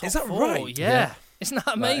off the top 4. Is that right? Yeah. Isn't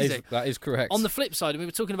that amazing? That is correct. On the flip side, we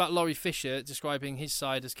were talking about Laurie Fisher describing his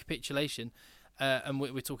side as capitulation, and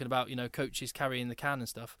we're talking about coaches carrying the can and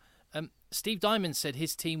stuff. Steve Diamond said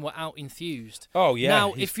his team were out enthused. Oh yeah,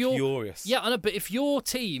 now he's furious. Yeah, I know, but if your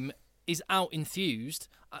team is out enthused,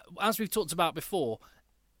 as we've talked about before,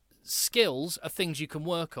 skills are things you can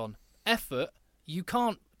work on. Effort, you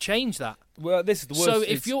can't change that. Well, this is the worst.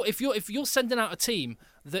 So if you're sending out a team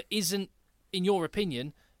that isn't, in your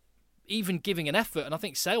opinion, even giving an effort, and I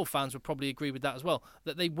think Sale fans would probably agree with that as well,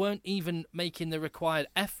 that they weren't even making the required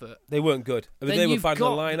effort. They weren't good. I mean, they were bad in the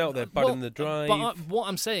line out, they're bad in the drive. But what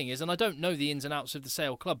I'm saying is, and I don't know the ins and outs of the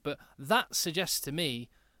Sale club, but that suggests to me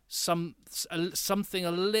something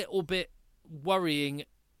a little bit worrying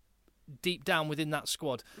deep down within that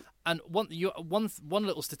squad. And one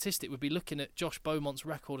little statistic would be looking at Josh Beaumont's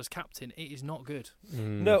record as captain. It is not good.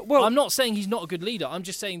 No, well, I'm not saying he's not a good leader. I'm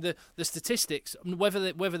just saying the statistics,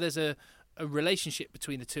 whether there's a relationship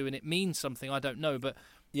between the two and it means something, I don't know. But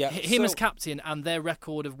him as captain and their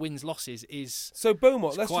record of wins losses is so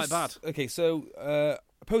Beaumont. That's quite bad. Okay, so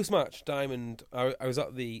post match, Diamond, I was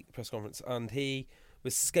at the press conference and he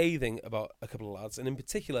was scathing about a couple of lads, and in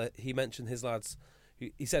particular, he mentioned his lads.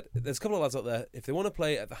 He said, there's a couple of lads out there, if they want to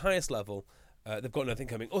play at the highest level, they've got nothing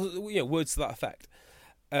coming. Or, words to that effect.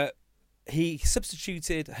 He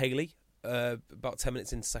substituted Haley about 10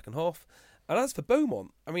 minutes into the second half. And as for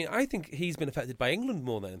Beaumont, I mean, I think he's been affected by England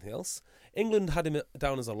more than anything else. England had him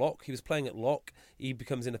down as a lock. He was playing at lock. He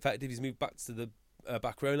becomes ineffective. He's moved back to the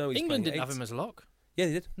back row now. England didn't have him as a lock. Yeah,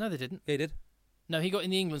 they did. No, they didn't. Yeah, they did. No, he got in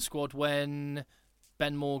the England squad when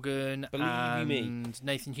Ben Morgan and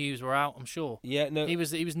Nathan Hughes were out. I'm sure. Yeah, no, he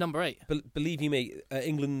was number 8. Believe you me,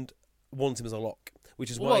 England want him as a lock, which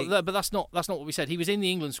is why. Well, but that's not what we said. He was in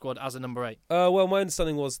the England squad as a number 8. Well, my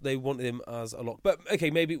understanding was they wanted him as a lock, but okay,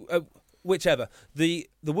 maybe whichever. The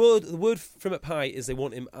word from up high is they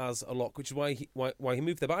want him as a lock, which is why he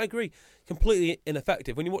moved there. But I agree, completely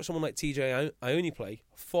ineffective. When you watch someone like TJ Ione play,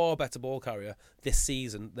 far better ball carrier this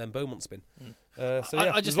season than Beaumont's been.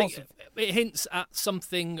 I just think it hints at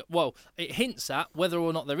something. Well, it hints at whether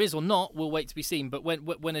or not there is or not. We'll wait to be seen. But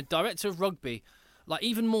when a director of rugby, like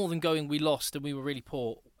even more than going, we lost and we were really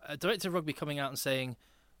poor, a director of rugby coming out and saying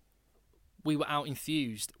we were out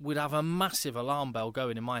enthused would have a massive alarm bell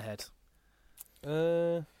going in my head.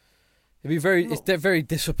 It'd be very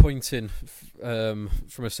disappointing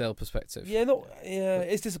from a sale perspective.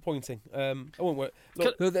 It's disappointing. I won't work.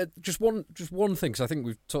 Look, just one thing, because I think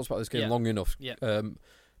we've talked about this game long enough. Yeah.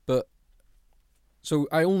 But so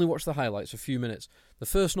I only watched the highlights, a few minutes. The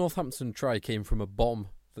first Northampton try came from a bomb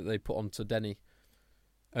that they put onto Denny,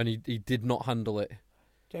 and he did not handle it.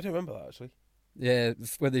 I don't remember that actually. Yeah,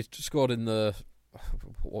 where they scored in the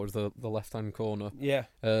left hand corner. Yeah.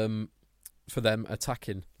 For them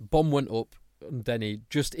attacking. Bomb went up on Denny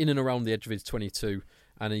just in and around the edge of his 22,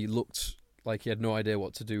 and he looked like he had no idea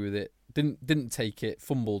what to do with it. Didn't take it,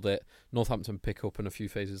 fumbled it. Northampton pick up, and a few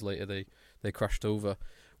phases later they crashed over.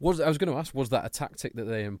 I was going to ask, was that a tactic that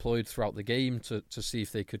they employed throughout the game to see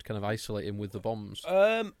if they could kind of isolate him with the bombs?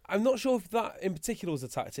 I'm not sure if that in particular was a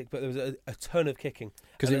tactic, but there was a ton of kicking.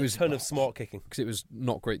 Because it was a ton of smart kicking. Because it was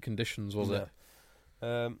not great conditions, was it?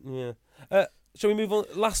 Yeah. Shall we move on?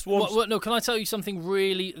 Last one. No, can I tell you something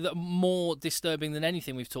really more disturbing than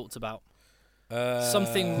anything we've talked about?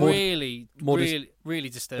 Something really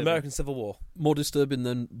disturbing. American Civil War. More disturbing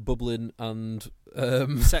than bubbling and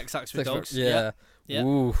sex acts with dogs. Yeah.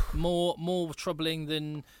 Ooh. More troubling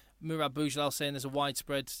than Murad Boujlal saying there's a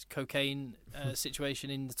widespread cocaine situation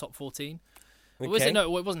in the top 14. Okay. Was it?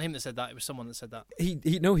 No, it wasn't him that said that. It was someone that said that. He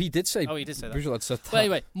did say. Oh, he did say that. Boujlal said that. But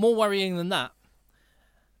anyway, more worrying than that.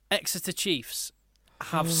 Exeter Chiefs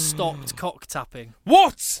have stopped cock tapping.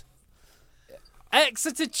 What?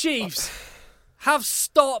 Exeter Chiefs have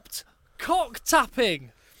stopped cock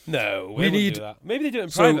tapping. No, we need do that. Maybe they do it in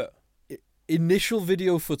private. Initial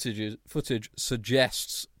video footage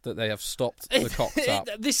suggests that they have stopped the cock tap.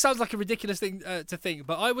 This sounds like a ridiculous thing to think,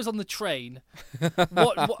 but I was on the train.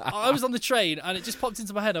 I was on the train, and it just popped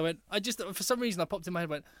into my head. For some reason, I popped in my head.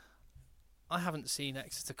 And went, I haven't seen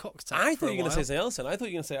Exeter cock tap. I thought you were going to say something else, and I thought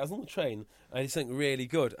you were going to say I was on the train and I did something really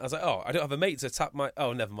good. I was like, I don't have a mate to tap my.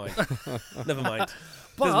 Oh, never mind. Never mind.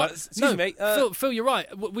 But excuse me, mate. Phil, you're right.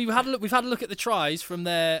 We've had a look at the tries from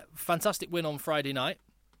their fantastic win on Friday night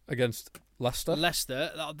against Leicester.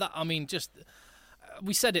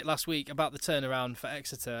 We said it last week about the turnaround for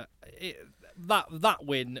Exeter. That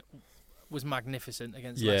win was magnificent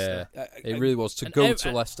against Leicester. It really was to go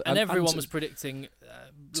to Leicester, and everyone was predicting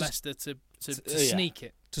Leicester to sneak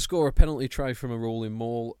it, to score a penalty try from a rolling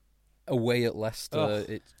maul away at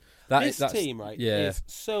Leicester. This team, right, is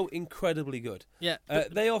so incredibly good. Yeah,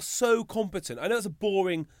 they are so competent. I know it's a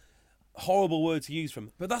boring, horrible word to use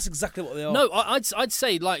from, but that's exactly what they are. No, I'd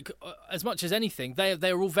say, like, as much as anything, they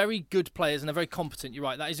are all very good players and they're very competent. You're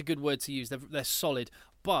right, that is a good word to use. They're solid,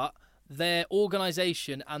 but their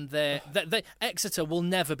organisation and their Exeter will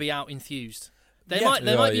never be out enthused. They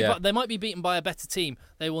might be beaten by a better team.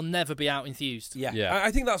 They will never be out enthused. Yeah.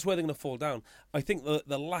 I think that's where they're going to fall down. I think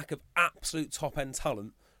the lack of absolute top end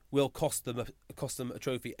talent will cost them a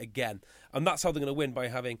trophy again, and that's how they're going to win, by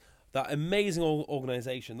having that amazing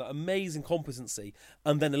organisation, that amazing competency,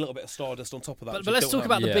 and then a little bit of stardust on top of that. But let's talk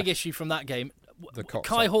about the big issue from that game.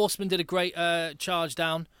 Kai Horseman did a great charge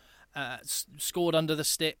down. Scored under the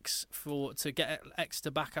sticks to get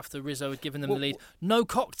Exeter back after Rizzo had given them the lead. No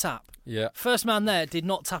cock tap. Yeah. First man there did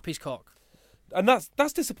not tap his cock. And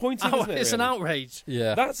that's disappointing, isn't it? It's really? An outrage.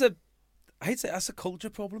 Yeah. I hate to say, that's a culture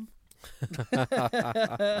problem.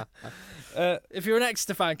 If you're an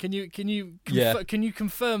Exeter fan, can you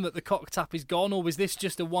confirm that the cock tap is gone, or was this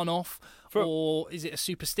just a one-off, or is it a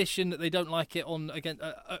superstition that they don't like it on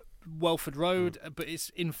Welford Road, but it's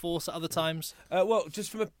in force at other times? Well, just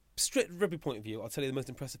from a strict rugby point of view, I'll tell you the most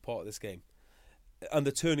impressive part of this game, and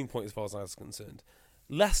the turning point as far as I was concerned.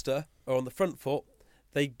 Leicester are on the front foot.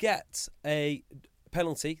 They get a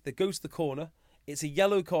penalty. They go to the corner. It's a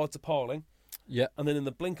yellow card to Parling. Yeah, and then in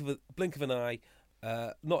the blink of an eye,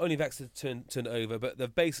 not only have Exeter turned it over, but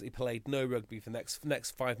they've basically played no rugby for the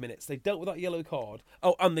next 5 minutes. They dealt with that yellow card.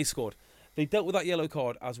 Oh, and they scored. They dealt with that yellow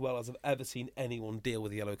card as well as I've ever seen anyone deal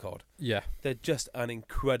with a yellow card. Yeah, they're just an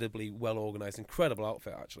incredibly well organised, incredible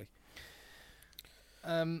outfit, actually.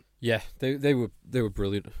 Yeah, they were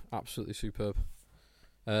brilliant, absolutely superb,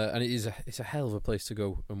 and it's a hell of a place to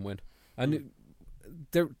go and win. And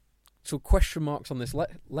so question marks on this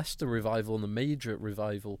Leicester revival and the major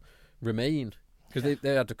revival remain, because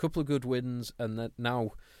they had a couple of good wins, and then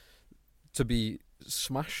now to be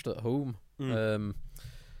smashed at home.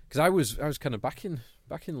 Because I was kind of backing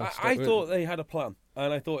Leicester. I thought they had a plan,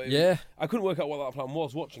 and I thought I couldn't work out what that plan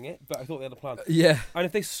was watching it, but I thought they had a plan. Yeah, and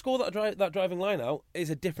if they score that driving line out, it's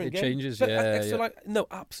a different game. It changes. But no,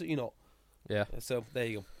 absolutely not. Yeah. So there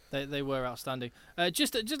you go. They were outstanding.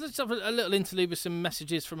 Just let's have a little interlude with some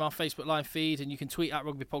messages from our Facebook live feed, and you can tweet at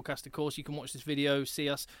Rugby Podcast. Of course, you can watch this video, see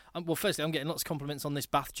us. Well, firstly, I'm getting lots of compliments on this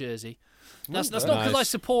Bath jersey. That's not because I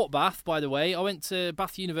support Bath, by the way. I went to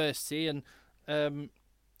Bath University, and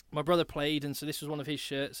my brother played, and so this was one of his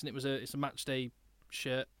shirts, and it's a match day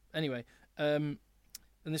shirt. Anyway, and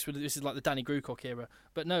this is like the Danny Grucock era,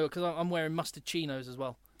 but no, because I'm wearing mustard chinos as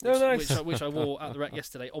well. Which I wore at the rec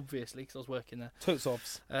yesterday, obviously, because I was working there. Totes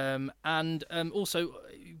offs. And also,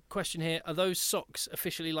 question here: are those socks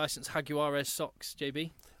officially licensed Jaguares socks, JB?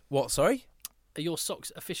 What? Sorry? Are your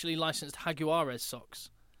socks officially licensed Jaguares socks?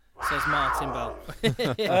 Says Martin Bell.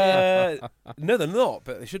 No, they're not,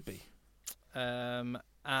 but they should be. And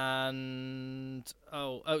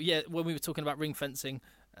oh yeah, when we were talking about ring fencing,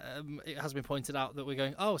 it has been pointed out that we're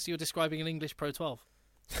going, so you're describing an English Pro 12.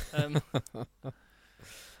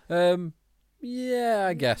 Yeah,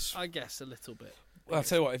 I guess a little bit. Well, I'll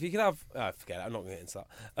tell you what, if you could have forget it, I'm not going to get into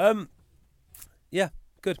that. Yeah,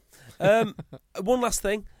 good. One last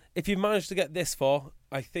thing, if you managed to get this far,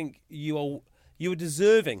 I think you are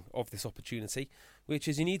deserving of this opportunity, which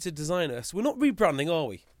is you need to design us. We're not rebranding, are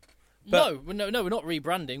we? No, we're not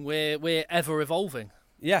rebranding. We're ever evolving.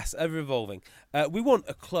 Yes, ever evolving. We want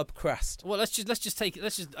a club crest. Well, let's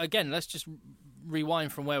just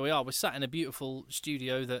rewind from where we are. We're sat in a beautiful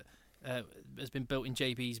studio that has been built in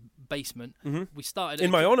JB's basement. Mm-hmm. We started in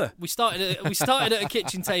my honour. We started at a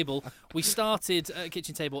kitchen table. We started in a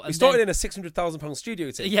 £600,000 studio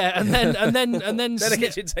table. Yeah, and then then a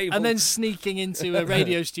kitchen table, and then sneaking into a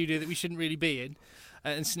radio studio that we shouldn't really be in,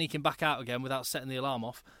 and sneaking back out again without setting the alarm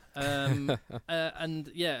off. And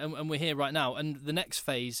we're here right now. And the next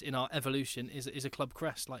phase in our evolution is a club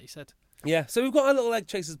crest, like you said. Yeah, so we've got our little Egg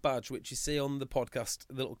Chasers badge, which you see on the podcast,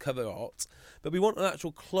 the little cover art, but we want an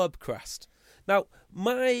actual club crest. Now,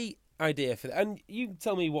 my idea for that, and you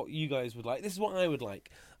tell me what you guys would like. This is what I would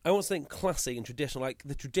like. I want something classy and traditional, like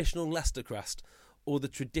the traditional Leicester crest or the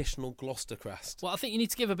traditional Gloucester crest. Well, I think you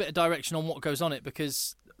need to give a bit of direction on what goes on it,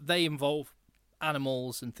 because they involve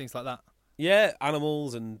animals and things like that. Yeah,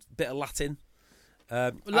 animals and a bit of Latin.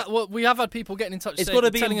 We have had people getting in touch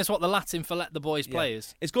telling us what the Latin for "let the boys play"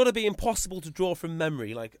 is. It's got to be impossible to draw from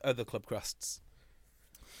memory like other club crests.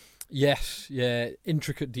 Yes, yeah,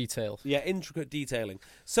 intricate detail. Yeah, intricate detailing.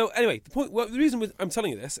 So anyway, the reason I'm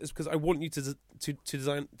telling you this is because I want you to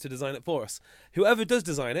design it for us. Whoever does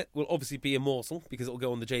design it will obviously be immortal, because it will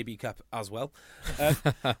go on the JB cap as well.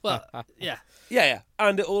 Well, yeah. Yeah,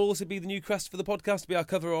 and it will also be the new crest for the podcast, be our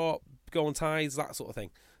cover art, go on ties, that sort of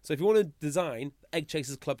thing. So if you want to design Egg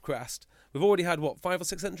Chasers Club crest, we've already had 5 or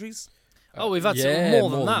 6 entries. We've had some more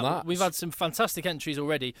than that. We've had some fantastic entries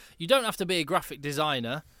already. You don't have to be a graphic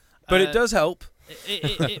designer. But it does help.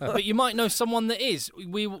 But you might know someone that is.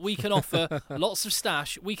 We can offer lots of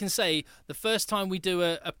stash. We can say the first time we do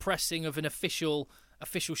a pressing of an official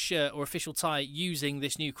shirt or official tie using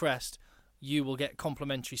this new crest, you will get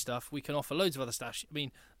complimentary stuff. We can offer loads of other stash. I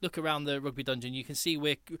mean, look around the Rugby Dungeon. You can see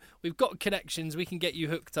we've got connections. We can get you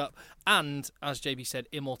hooked up. And, as JB said,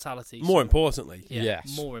 immortality. More importantly. Yeah,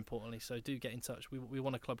 yes. More importantly. So do get in touch. We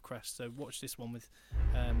want a club crest. So watch this one with...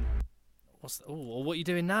 what are you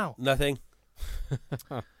doing now? Nothing.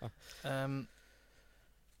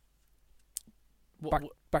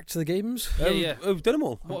 Back to the games. Yeah. We've done them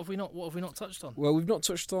all. What have we not touched on? Well, we've not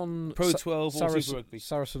touched on Pro 12 or Super Rugby.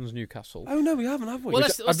 Saracens Newcastle. Oh no, we haven't, have we? Well,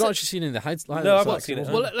 I've not actually seen it in the highlights. No, I've not seen it.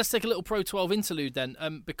 Well, let's take a little Pro 12 interlude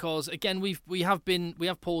then, because again we have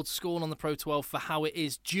poured scorn on the Pro 12 for how it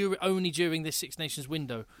is only during this Six Nations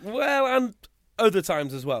window. Well, and other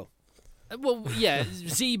times as well. Well, yeah,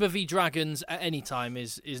 Zebra v Dragons at any time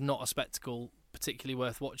is not a spectacle particularly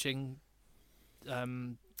worth watching.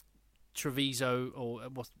 Treviso or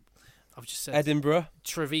what I've just said, Edinburgh,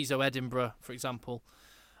 for example.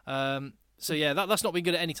 So yeah, that's not been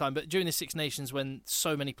good at any time. But during the Six Nations, when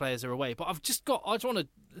so many players are away, but I just want to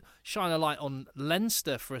shine a light on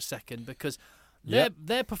Leinster for a second, because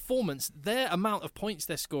their performance, their amount of points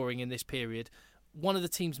they're scoring in this period, one of the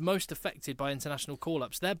teams most affected by international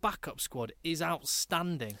call-ups. Their backup squad is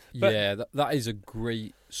outstanding. That is a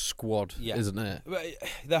great squad, isn't it?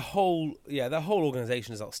 Their whole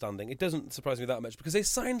organisation is outstanding. It doesn't surprise me that much because they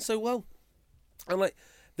signed so well. And like,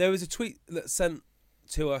 there was a tweet that sent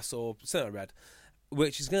to us, or sent I read,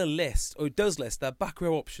 which is going to list, or it does list, their back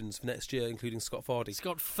row options for next year, including Scott Fardy.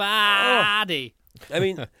 Scott Fardy. I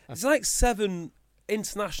mean, it's like 7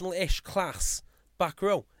 international-ish class back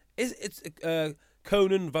row. It's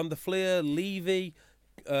Conan, Van der Fleer, Levy.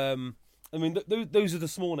 I mean, those are the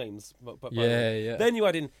small names. Yeah. Then you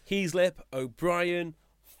add in Heaslip, O'Brien,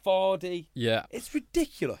 Fardy. Yeah. It's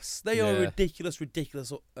ridiculous. They are a ridiculous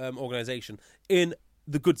organisation in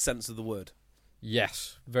the good sense of the word.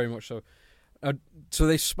 Yes, very much so. So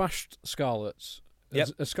they smashed Scarlets. Yep.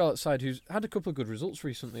 A Scarlet side who's had a couple of good results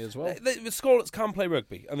recently as well. The Scarlets can play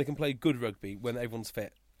rugby, and they can play good rugby when everyone's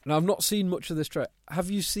fit. Now, I've not seen much of this track. Have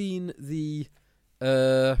you seen the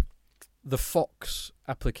Fox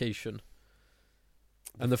application?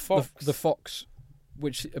 And the Fox,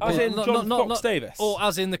 which as in John Fox Davis, or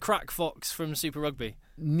as in the crack Fox from Super Rugby.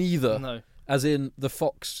 Neither. No. As in the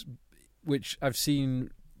Fox, which I've seen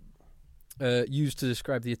used to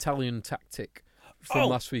describe the Italian tactic from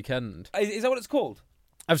last weekend. Is that what it's called?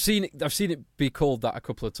 I've seen it be called that a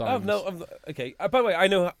couple of times. Okay. By the way, I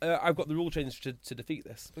know I've got the rule change to defeat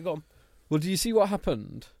this. But go on. Well, do you see what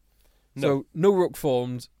happened? No. So no ruck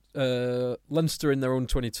formed. Leinster in their own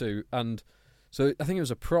 22, and so I think it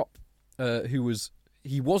was a prop who was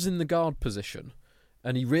in the guard position,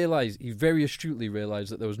 and he very astutely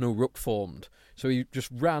realised that there was no ruck formed, so he just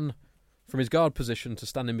ran from his guard position to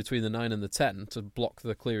stand in between the 9 and the 10 to block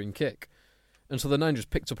the clearing kick. And so the 9 just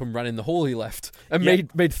picked up and ran in the hole he left and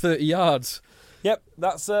made 30 yards. Yep,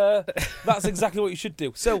 that's exactly what you should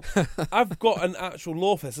do. So I've got an actual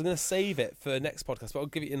law for this. I'm going to save it for next podcast, but I'll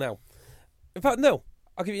give it you now. In fact, no,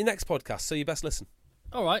 I'll give you next podcast, so you best listen.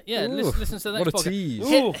 All right, yeah, listen to the next what a podcast.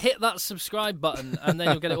 tease. Hit that subscribe button, and then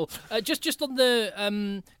you'll get it all. Just on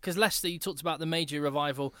the because Leicester, you talked about the major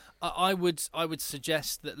revival. I would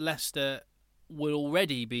suggest that Leicester will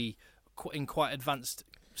already be in quite advanced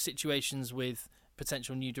situations with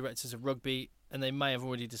potential new directors of rugby, and they may have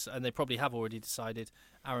already and they probably have already decided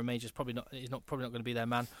Aaron Major's probably not going to be their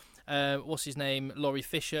man. What's his name? Laurie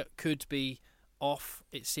Fisher could be off,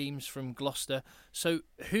 it seems, from Gloucester. So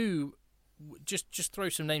who? Just throw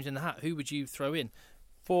some names in the hat. Who would you throw in?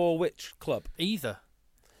 For which club? Either.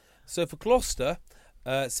 So for Gloucester,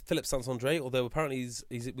 it's Philip Saint-Andre, although apparently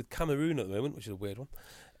he's with Cameroon at the moment, which is a weird one.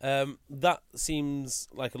 That seems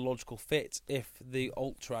like a logical fit if the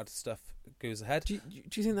Ultrad stuff goes ahead. Do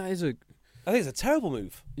you think that is a... I think it's a terrible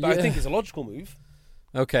move, but I think it's a logical move.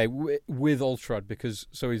 Okay, with Ultrad, because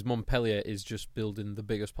so his Montpellier is just building the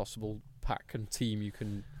biggest possible pack and team you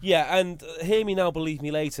can... Yeah, and hear me now, believe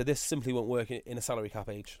me later, this simply won't work in a salary cap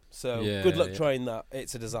age. So good luck trying that.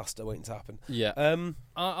 It's a disaster waiting to happen. Yeah.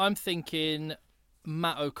 I'm thinking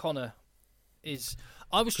Matt O'Connor is...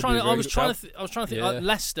 I was trying to think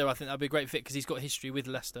Leicester. I think that'd be a great fit because he's got history with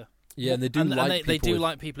Leicester. Yeah, and they do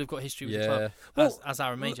like people who've got history with the club, as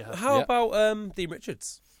Aaron Major has. How about Dean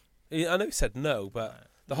Richards? I know he said no, but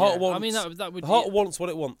the heart wants. I mean, that would. The heart wants what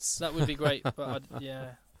it wants. That would be great, but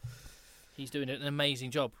he's doing an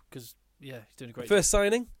amazing job because he's doing a great. First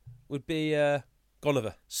signing would be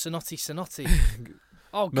Gonover. Sonotti.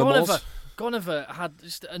 Oh, Milmores. Gonover had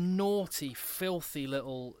just a naughty, filthy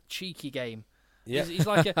little cheeky game. Yeah. He's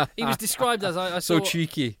like he was described as I saw, so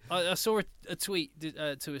cheeky. I saw a tweet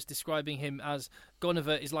to us describing him as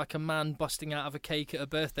Gonover is like a man busting out of a cake at a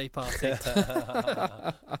birthday party.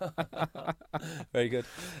 Very good.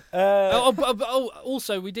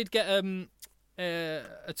 Also, we did get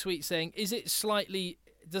a tweet saying,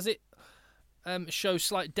 does it show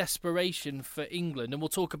slight desperation for England? And we'll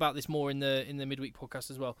talk about this more in the midweek podcast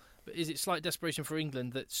as well. But is it slight desperation for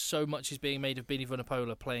England that so much is being made of Billy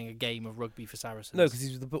Vunipola playing a game of rugby for Saracens? No, because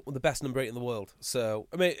he's the best number 8 in the world. So,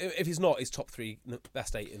 I mean, if he's not, he's top 3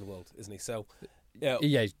 best 8 in the world, isn't he? So, yeah,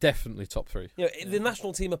 he's definitely top 3. The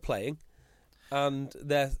national team are playing, and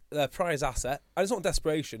their prize asset, and it's not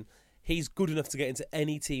desperation, he's good enough to get into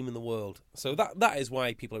any team in the world. So that is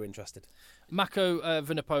why people are interested. Mako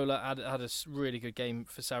Vunipola had a really good game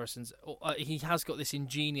for Saracens. He has got this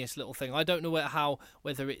ingenious little thing. I don't know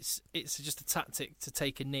whether it's just a tactic to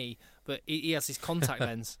take a knee, but he has his contact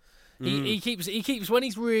lens. He keeps when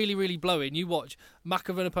he's really, really blowing. You watch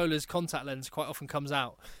Mako Vunipola's contact lens quite often comes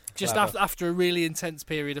out just after a really intense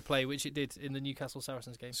period of play, which it did in the Newcastle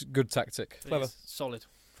Saracens game. It's a good tactic. Clever. Solid.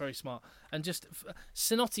 Very smart. And just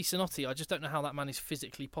Sonotti, I just don't know how that man is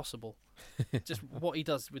physically possible. Just what he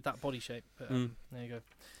does with that body shape. But, there you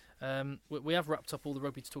We have wrapped up all the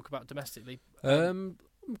rugby to talk about domestically.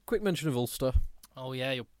 Quick mention of Ulster. Oh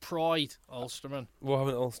yeah, your pride, Ulsterman. What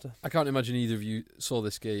happened at Ulster? I can't imagine either of you saw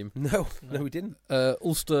this game. No, we didn't.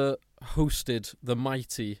 Ulster hosted the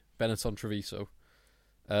mighty Benetton Treviso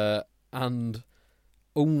and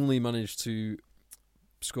only managed to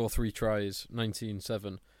score 3 tries,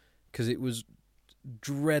 19-7, because it was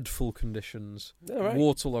dreadful conditions,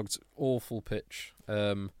 waterlogged, awful pitch.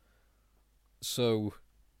 So,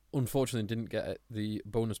 unfortunately, didn't get the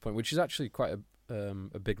bonus point, which is actually quite a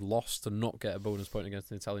big loss to not get a bonus point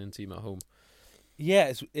against an Italian team at home.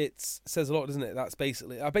 Yeah, it says a lot, doesn't it? That's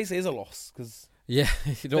basically is a loss because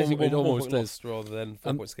it almost is rather than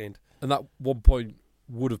 4 points gained. And that 1 point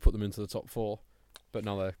would have put them into the top 4, but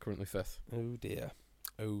now they're currently 5th.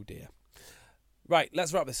 Oh dear. Right,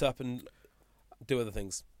 let's wrap this up and do other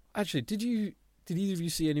things. Actually, did either of you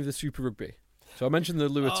see any of the Super Rugby? So I mentioned the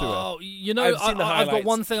Lua Tour. Oh, I've got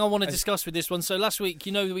one thing I want to discuss with this one. So last week,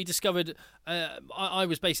 we discovered, I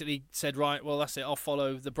was basically said, right, well, that's it, I'll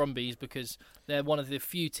follow the Brumbies because they're one of the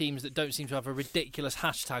few teams that don't seem to have a ridiculous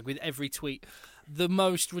hashtag with every tweet. The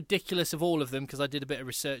most ridiculous of all of them, because I did a bit of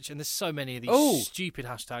research, and there's so many of these stupid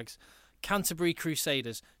hashtags. Canterbury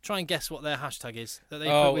Crusaders. Try and guess what their hashtag is that they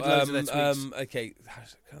put with loads of their tweets. Okay,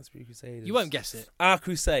 Canterbury Crusaders. You won't guess it. Our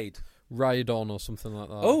Crusade. Ride On or something like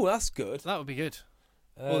that. Oh, that's good. That would be good.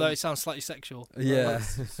 Although it sounds slightly sexual. Yeah.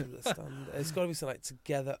 It's got to be something like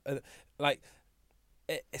together.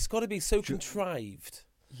 It's got to be so contrived.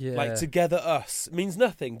 Yeah. Like Together Us. It means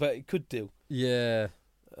nothing, but it could do. Yeah.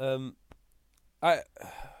 Right.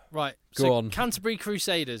 Go on. Canterbury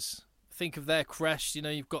Crusaders. Think of their crest.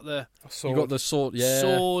 You've got the sword. You've got the sword. Yeah.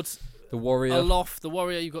 Sword. The warrior. Aloft. The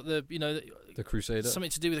warrior. You've got the the crusader.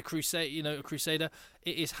 Something to do with a crusade. A crusader.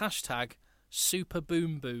 It is hashtag Super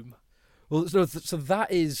Boom Boom. Well, so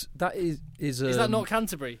that is. Is that not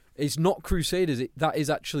Canterbury? It's not Crusaders. That is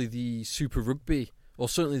actually the Super Rugby, or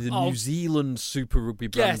certainly the New Zealand Super Rugby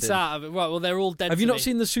branding. Get out of it! Right. Well, they're all dead. Have you not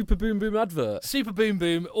seen the Super Boom Boom advert? Super Boom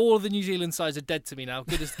Boom. All of the New Zealand sides are dead to me now.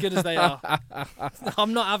 Good as they are.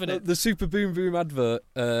 I'm not having it. The Super Boom Boom advert.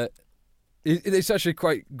 It's actually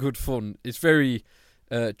quite good fun. It's very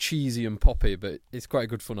cheesy and poppy, but it's quite a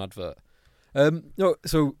good fun advert.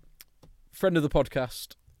 So friend of the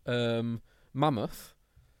podcast, Mammoth.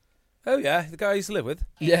 Oh yeah, the guy I used to live with.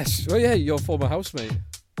 Yes. Oh yeah, your former housemate.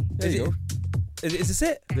 There you go. Is this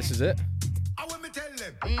it? This is it. I want me tell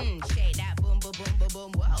them. Shake that boom boom boom boom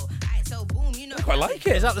boom. Whoa, so boom, I quite like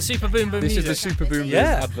it. Is that the Super Boom Boom This music? is the Super Boom Boom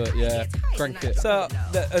advert. Yeah, crank it. So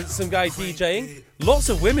some guy DJing. Lots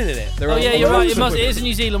of women in it. You're right. It is a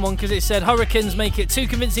New Zealand one because it said Hurricanes make it 2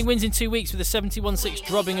 convincing wins in 2 weeks with a 71-6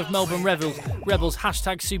 drubbing of Melbourne Rebels.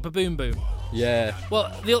 Hashtag Super Boom Boom. Yeah. Well,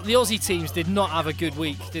 the Aussie teams did not have a good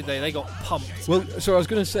week, did they? They got pumped. Well, so I was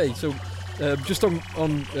going to say, just on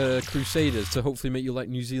Crusaders to hopefully make you like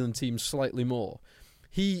New Zealand teams slightly more.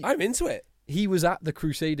 I'm into it. He was at the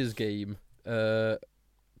Crusaders game 2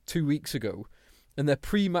 weeks ago, and their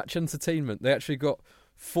pre-match entertainment, they actually got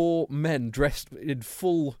 4 men dressed in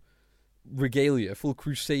full regalia, full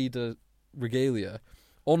Crusader regalia,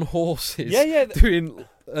 on horses, doing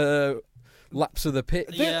laps of the pitch.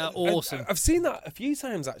 Yeah, awesome. I've seen that a few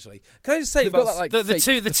times actually. Can I just say about that,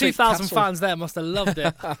 the 2,000 fans there must have loved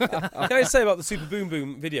it. Can I just say about the Super Boom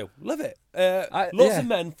Boom video? Love it. Lots of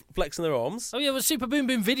men flexing their arms. Oh yeah, well, Super Boom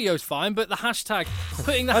Boom video's fine, but the hashtag,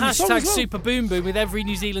 putting the And the song hashtag as well. Super Boom Boom with every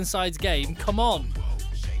New Zealand side's game, come on.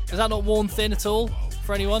 Is that not worn thin at all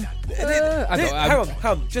for anyone? Hang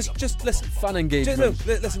on. Just listen. Fan engagement.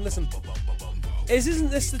 Listen. Isn't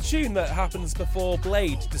this the tune that happens before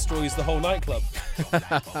Blade destroys the whole nightclub?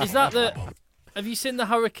 Is that have you seen the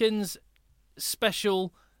Hurricanes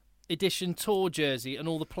special edition tour jersey and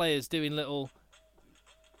all the players doing little...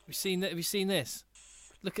 Have you seen this?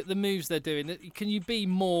 Look at the moves they're doing. Can you be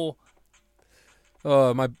more...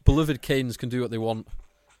 Oh, my beloved Canes can do what they want.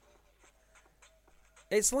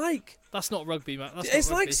 It's like... That's not rugby, man.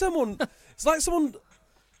 It's like someone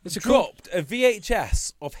dropped a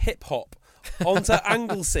VHS of hip-hop onto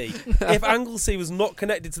Anglesey if Anglesey was not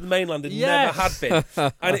connected to the mainland and never had been,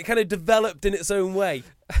 and it kind of developed in its own way.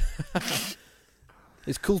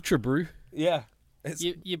 It's culture, brew. Yeah, it's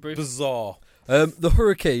bizarre. The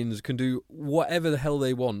Hurricanes can do whatever the hell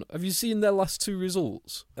they want. Have you seen their last 2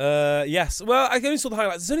 results? Yes. Well, I only saw the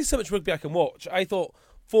highlights. There's only so much rugby I can watch. I thought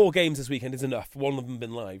 4 games this weekend is enough. One of them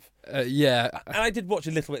been live. Yeah. And I did watch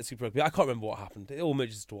a little bit of Super Rugby. I can't remember what happened. It all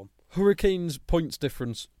merges to one. Hurricanes points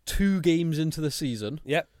difference 2 games into the season.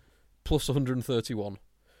 Yep. Plus 131.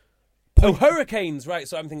 Oh, Hurricanes, right.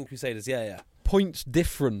 So I'm thinking Crusaders. Yeah. Points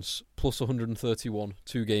difference plus 131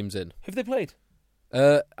 2 games in. Who've they played?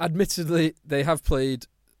 Admittedly, they have played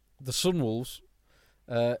the Sunwolves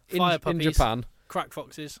in Japan. Crack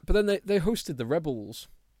Foxes. But then they hosted the Rebels.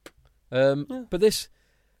 But this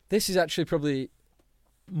is actually probably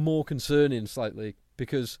more concerning slightly,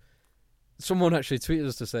 because someone actually tweeted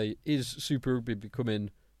us to say, is Super Rugby becoming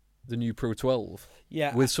the new Pro 12?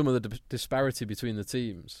 Yeah. With some of the disparity between the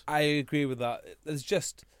teams. I agree with that. There's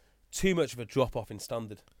just too much of a drop-off in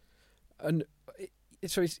standard. And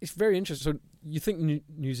so it's very interesting. So you think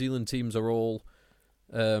New Zealand teams are all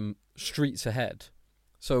streets ahead.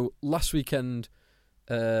 So last weekend,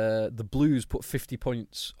 the Blues put 50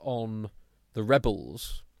 points on the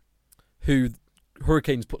Rebels, who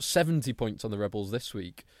Hurricanes put 70 points on the Rebels this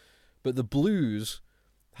week. But the Blues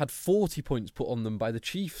had 40 points put on them by the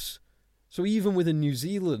Chiefs. So even within New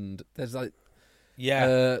Zealand, there's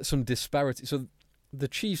some disparity. So the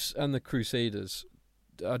Chiefs and the Crusaders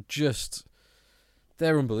are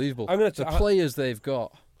they're unbelievable. The players they've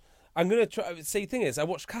got. I'm going to try. See, the thing is, I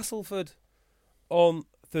watched Castleford on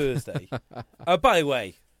Thursday. By the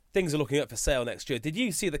way, things are looking up for sale next year. Did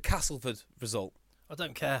you see the Castleford result? I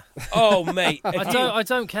don't care. Oh, mate. I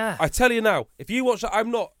don't care. I tell you now, if you watch that,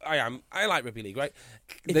 I like rugby league, right?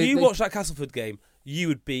 If you watch that Castleford game, you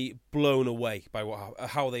would be blown away by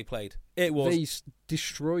how they played. They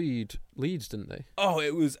destroyed Leeds, didn't they? Oh,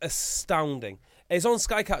 it was astounding. It's on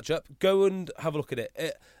Sky Catch Up. Go and have a look at it.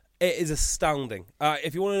 It is astounding.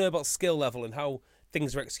 If you want to know about skill level and how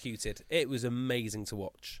things are executed, it was amazing to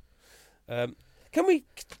watch.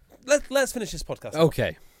 Let's finish this podcast.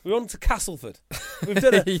 Okay. We're on to Castleford. We've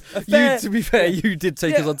done to be fair, you did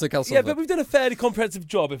take us on to Castleford. Yeah, but we've done a fairly comprehensive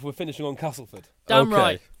job if we're finishing on Castleford. Damn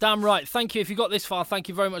right. Thank you. If you got this far, thank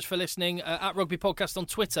you very much for listening. At Rugby Podcast on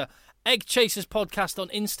Twitter, Egg Chasers Podcast on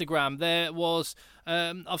Instagram. There was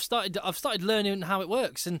I've started learning how it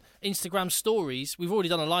works, and Instagram stories. We've already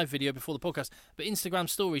done a live video before the podcast, but Instagram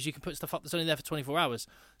stories, you can put stuff up that's only there for 24 hours.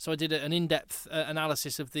 So I did an in-depth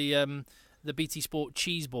analysis of the BT Sport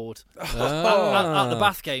cheese board at the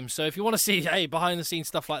Bath game. So if you want to see behind the scenes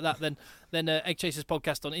stuff like that, then Egg Chasers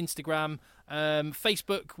Podcast on Instagram,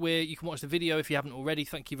 Facebook, where you can watch the video if you haven't already.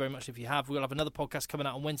 Thank you very much if you have. We'll have another podcast coming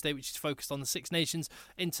out on Wednesday, which is focused on the Six Nations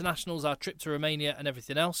internationals, our trip to Romania, and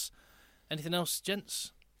everything else. Anything else,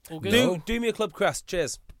 gents? All good. Do me a club crest.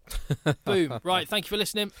 Cheers. Boom. Right. Thank you for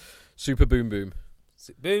listening. Super boom boom.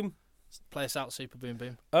 Boom. Play us out. Super boom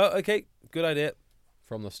boom. Oh, okay. Good idea.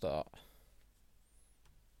 From the start.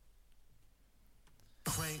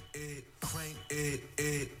 Crank it.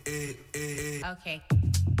 Okay.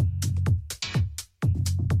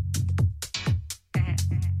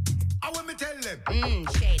 I want me tell them.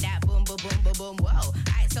 Shake that boom, boom, boom, boom, boom, whoa.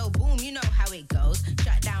 Alright, so boom, you know how it goes.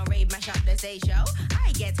 Shut down, rave, mash up the stage show.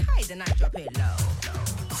 I get high, then I drop it low.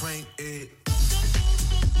 Crank it.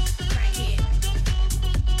 Crank it.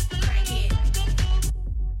 Crank it.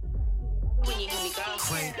 When you hear me go.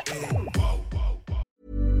 Crank it.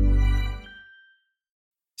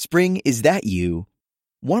 Spring, is that you?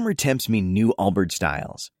 Warmer temps mean new Allbirds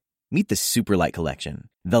styles. Meet the Superlight Collection,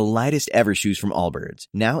 the lightest ever shoes from Allbirds,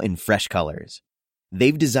 now in fresh colors.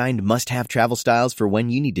 They've designed must-have travel styles for when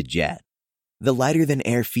you need to jet. The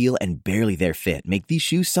lighter-than-air feel and barely-there fit make these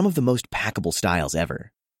shoes some of the most packable styles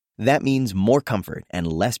ever. That means more comfort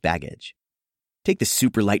and less baggage. Take the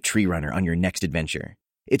Superlight Tree Runner on your next adventure.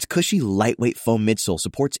 Its cushy, lightweight foam midsole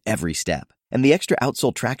supports every step, and the extra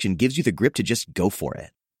outsole traction gives you the grip to just go for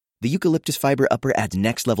it. The eucalyptus fiber upper adds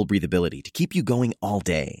next-level breathability to keep you going all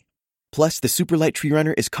day. Plus, the Superlight Tree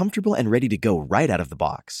Runner is comfortable and ready to go right out of the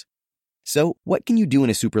box. So, what can you do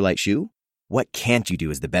in a Superlight shoe? What can't you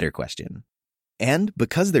do is the better question. And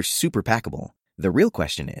because they're super packable, the real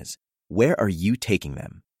question is, where are you taking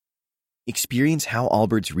them? Experience how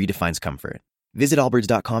Allbirds redefines comfort. Visit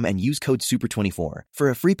allbirds.com and use code SUPER24 for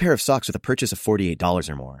a free pair of socks with a purchase of $48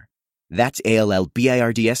 or more. That's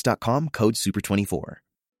ALLBIRDS.com, code SUPER24.